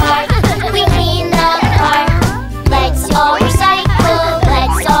park. We clean the park. Let's all recycle.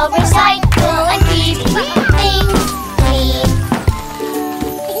 Let's all recycle and keep things clean.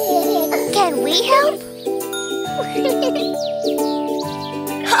 Can we help?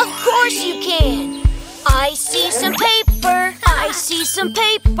 Of course you can. I see some paper. I see some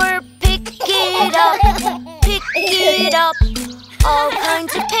paper. Pick it up. Pick it up. All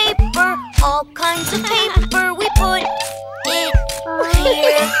kinds of paper. All kinds of paper. We put it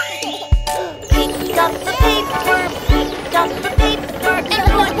here. Pick up the paper. Pick up the paper and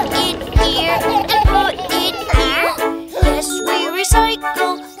put it here. And put it here. Yes, we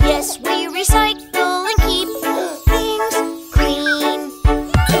recycle. Yes, we recycle and keep things clean.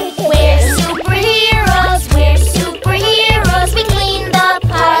 We're superheroes. We're superheroes. We clean the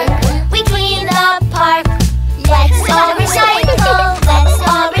park. We clean the park. Let's all recycle. Let's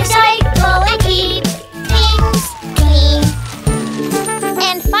all recycle and keep things clean.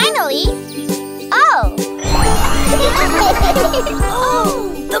 And finally, oh! Oh,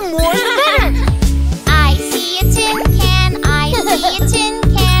 the more the better. I see a tin can. I see a tin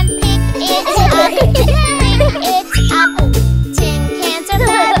can. Pick it up. Pick it up. Tin cans are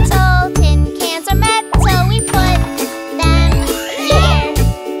metal. Tin cans are metal. We put them here.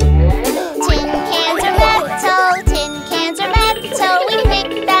 Tin cans are metal. Tin cans are metal. We pick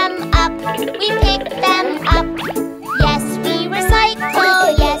them up. We pick them up. Yes, we recycle.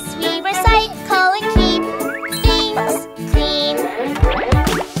 Yes, we recycle and keep things clean.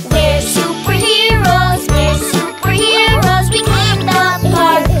 We're superheroes. We're superheroes. We clean the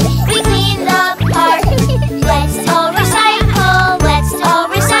park. We clean the park. Let's all recycle. Let's all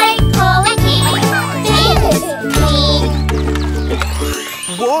recycle and keep things clean.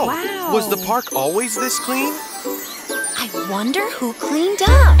 Whoa! Was the park always this clean? I wonder who cleaned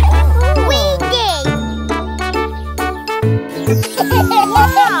up. We did.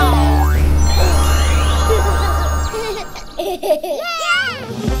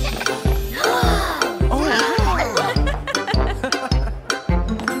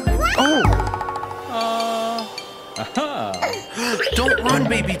 Don't run,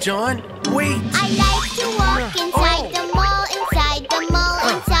 Baby John. Wait. I like to walk inside the mall, inside the mall,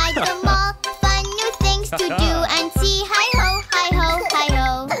 inside the mall. Fun new things to do and see. Hi ho, hi ho, hi ho.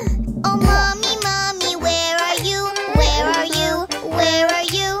 Oh, mommy, mommy, where are you? Where are you? Where are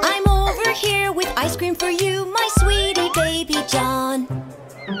you? I'm over here with ice cream for you, my sweetie Baby John.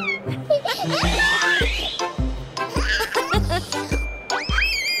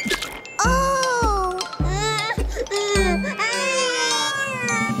 Oh.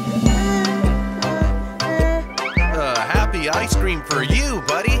 Happy ice cream for you,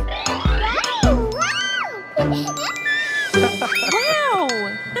 buddy. Wow!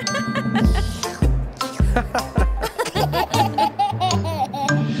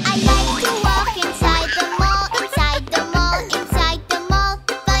 I like to walk inside the mall, inside the mall, inside the mall.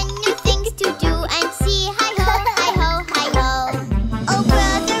 Fun new things to do and see. Hi ho, hi ho, hi ho. Oh,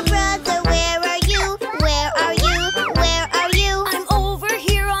 brother, brother, where are you? Where are you? Where are you? I'm over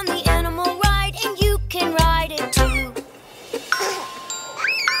here on the animal ride, and you can ride it too.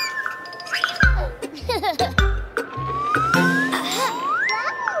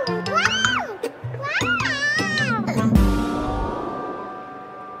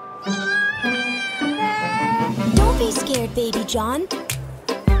 Don't be scared, Baby John.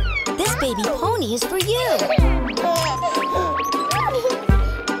 This baby pony is for you.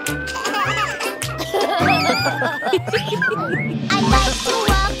 I like to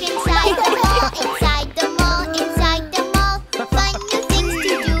walk inside the mall, inside the mall, inside the mall. Fun new things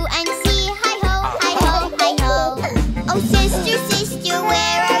to do and see. Hi ho, hi ho, hi ho. Oh, sister, sister,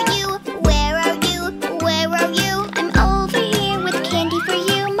 where are you? Where are you? Where are you? I'm over here with candy for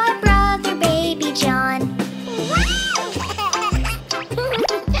you, my brother, Baby John.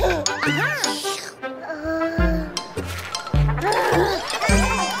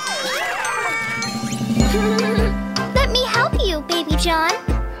 Let me help you, Baby John.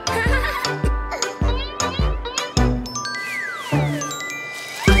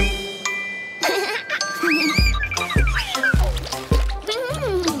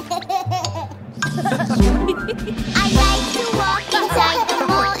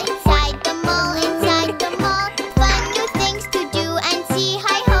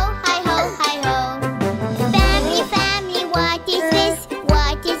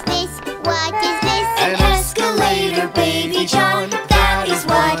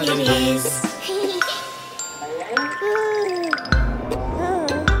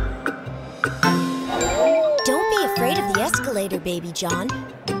 later, Baby John.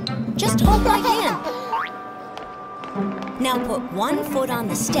 Just hold my hand. Now put one foot on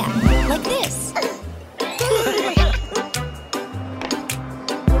the step, like this.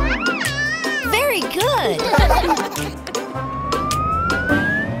 Very good.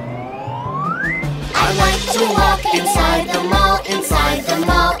 I like to walk inside the mall, inside the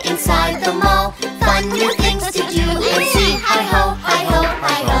mall, inside the mall. Fun new things to do and see. Hi-ho, hi-ho,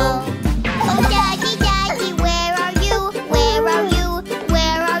 hi-ho. Oh, Daddy, Daddy, where are you? Where are you?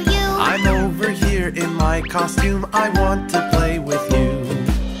 Where are you? I'm over here in my costume. I want to play with you.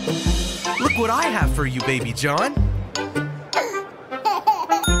 Look what I have for you, Baby John.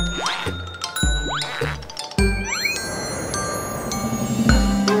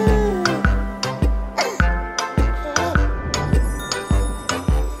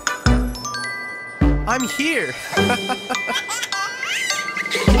 I'm here.